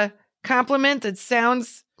give a compliment that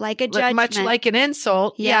sounds like a judgment. Much like an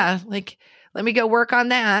insult. Yeah. Let me go work on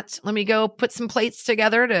that. Let me go put some plates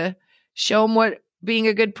together to show them what being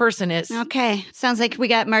a good person is. Okay. Sounds like we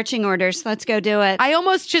got marching orders. Let's go do it. I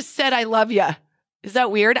almost just said, I love you. Is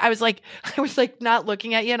that weird? I was like not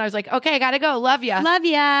looking at you and I was like, okay, I got to go. Love ya. Love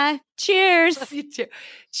ya. Cheers. Love you too.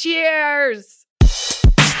 Cheers.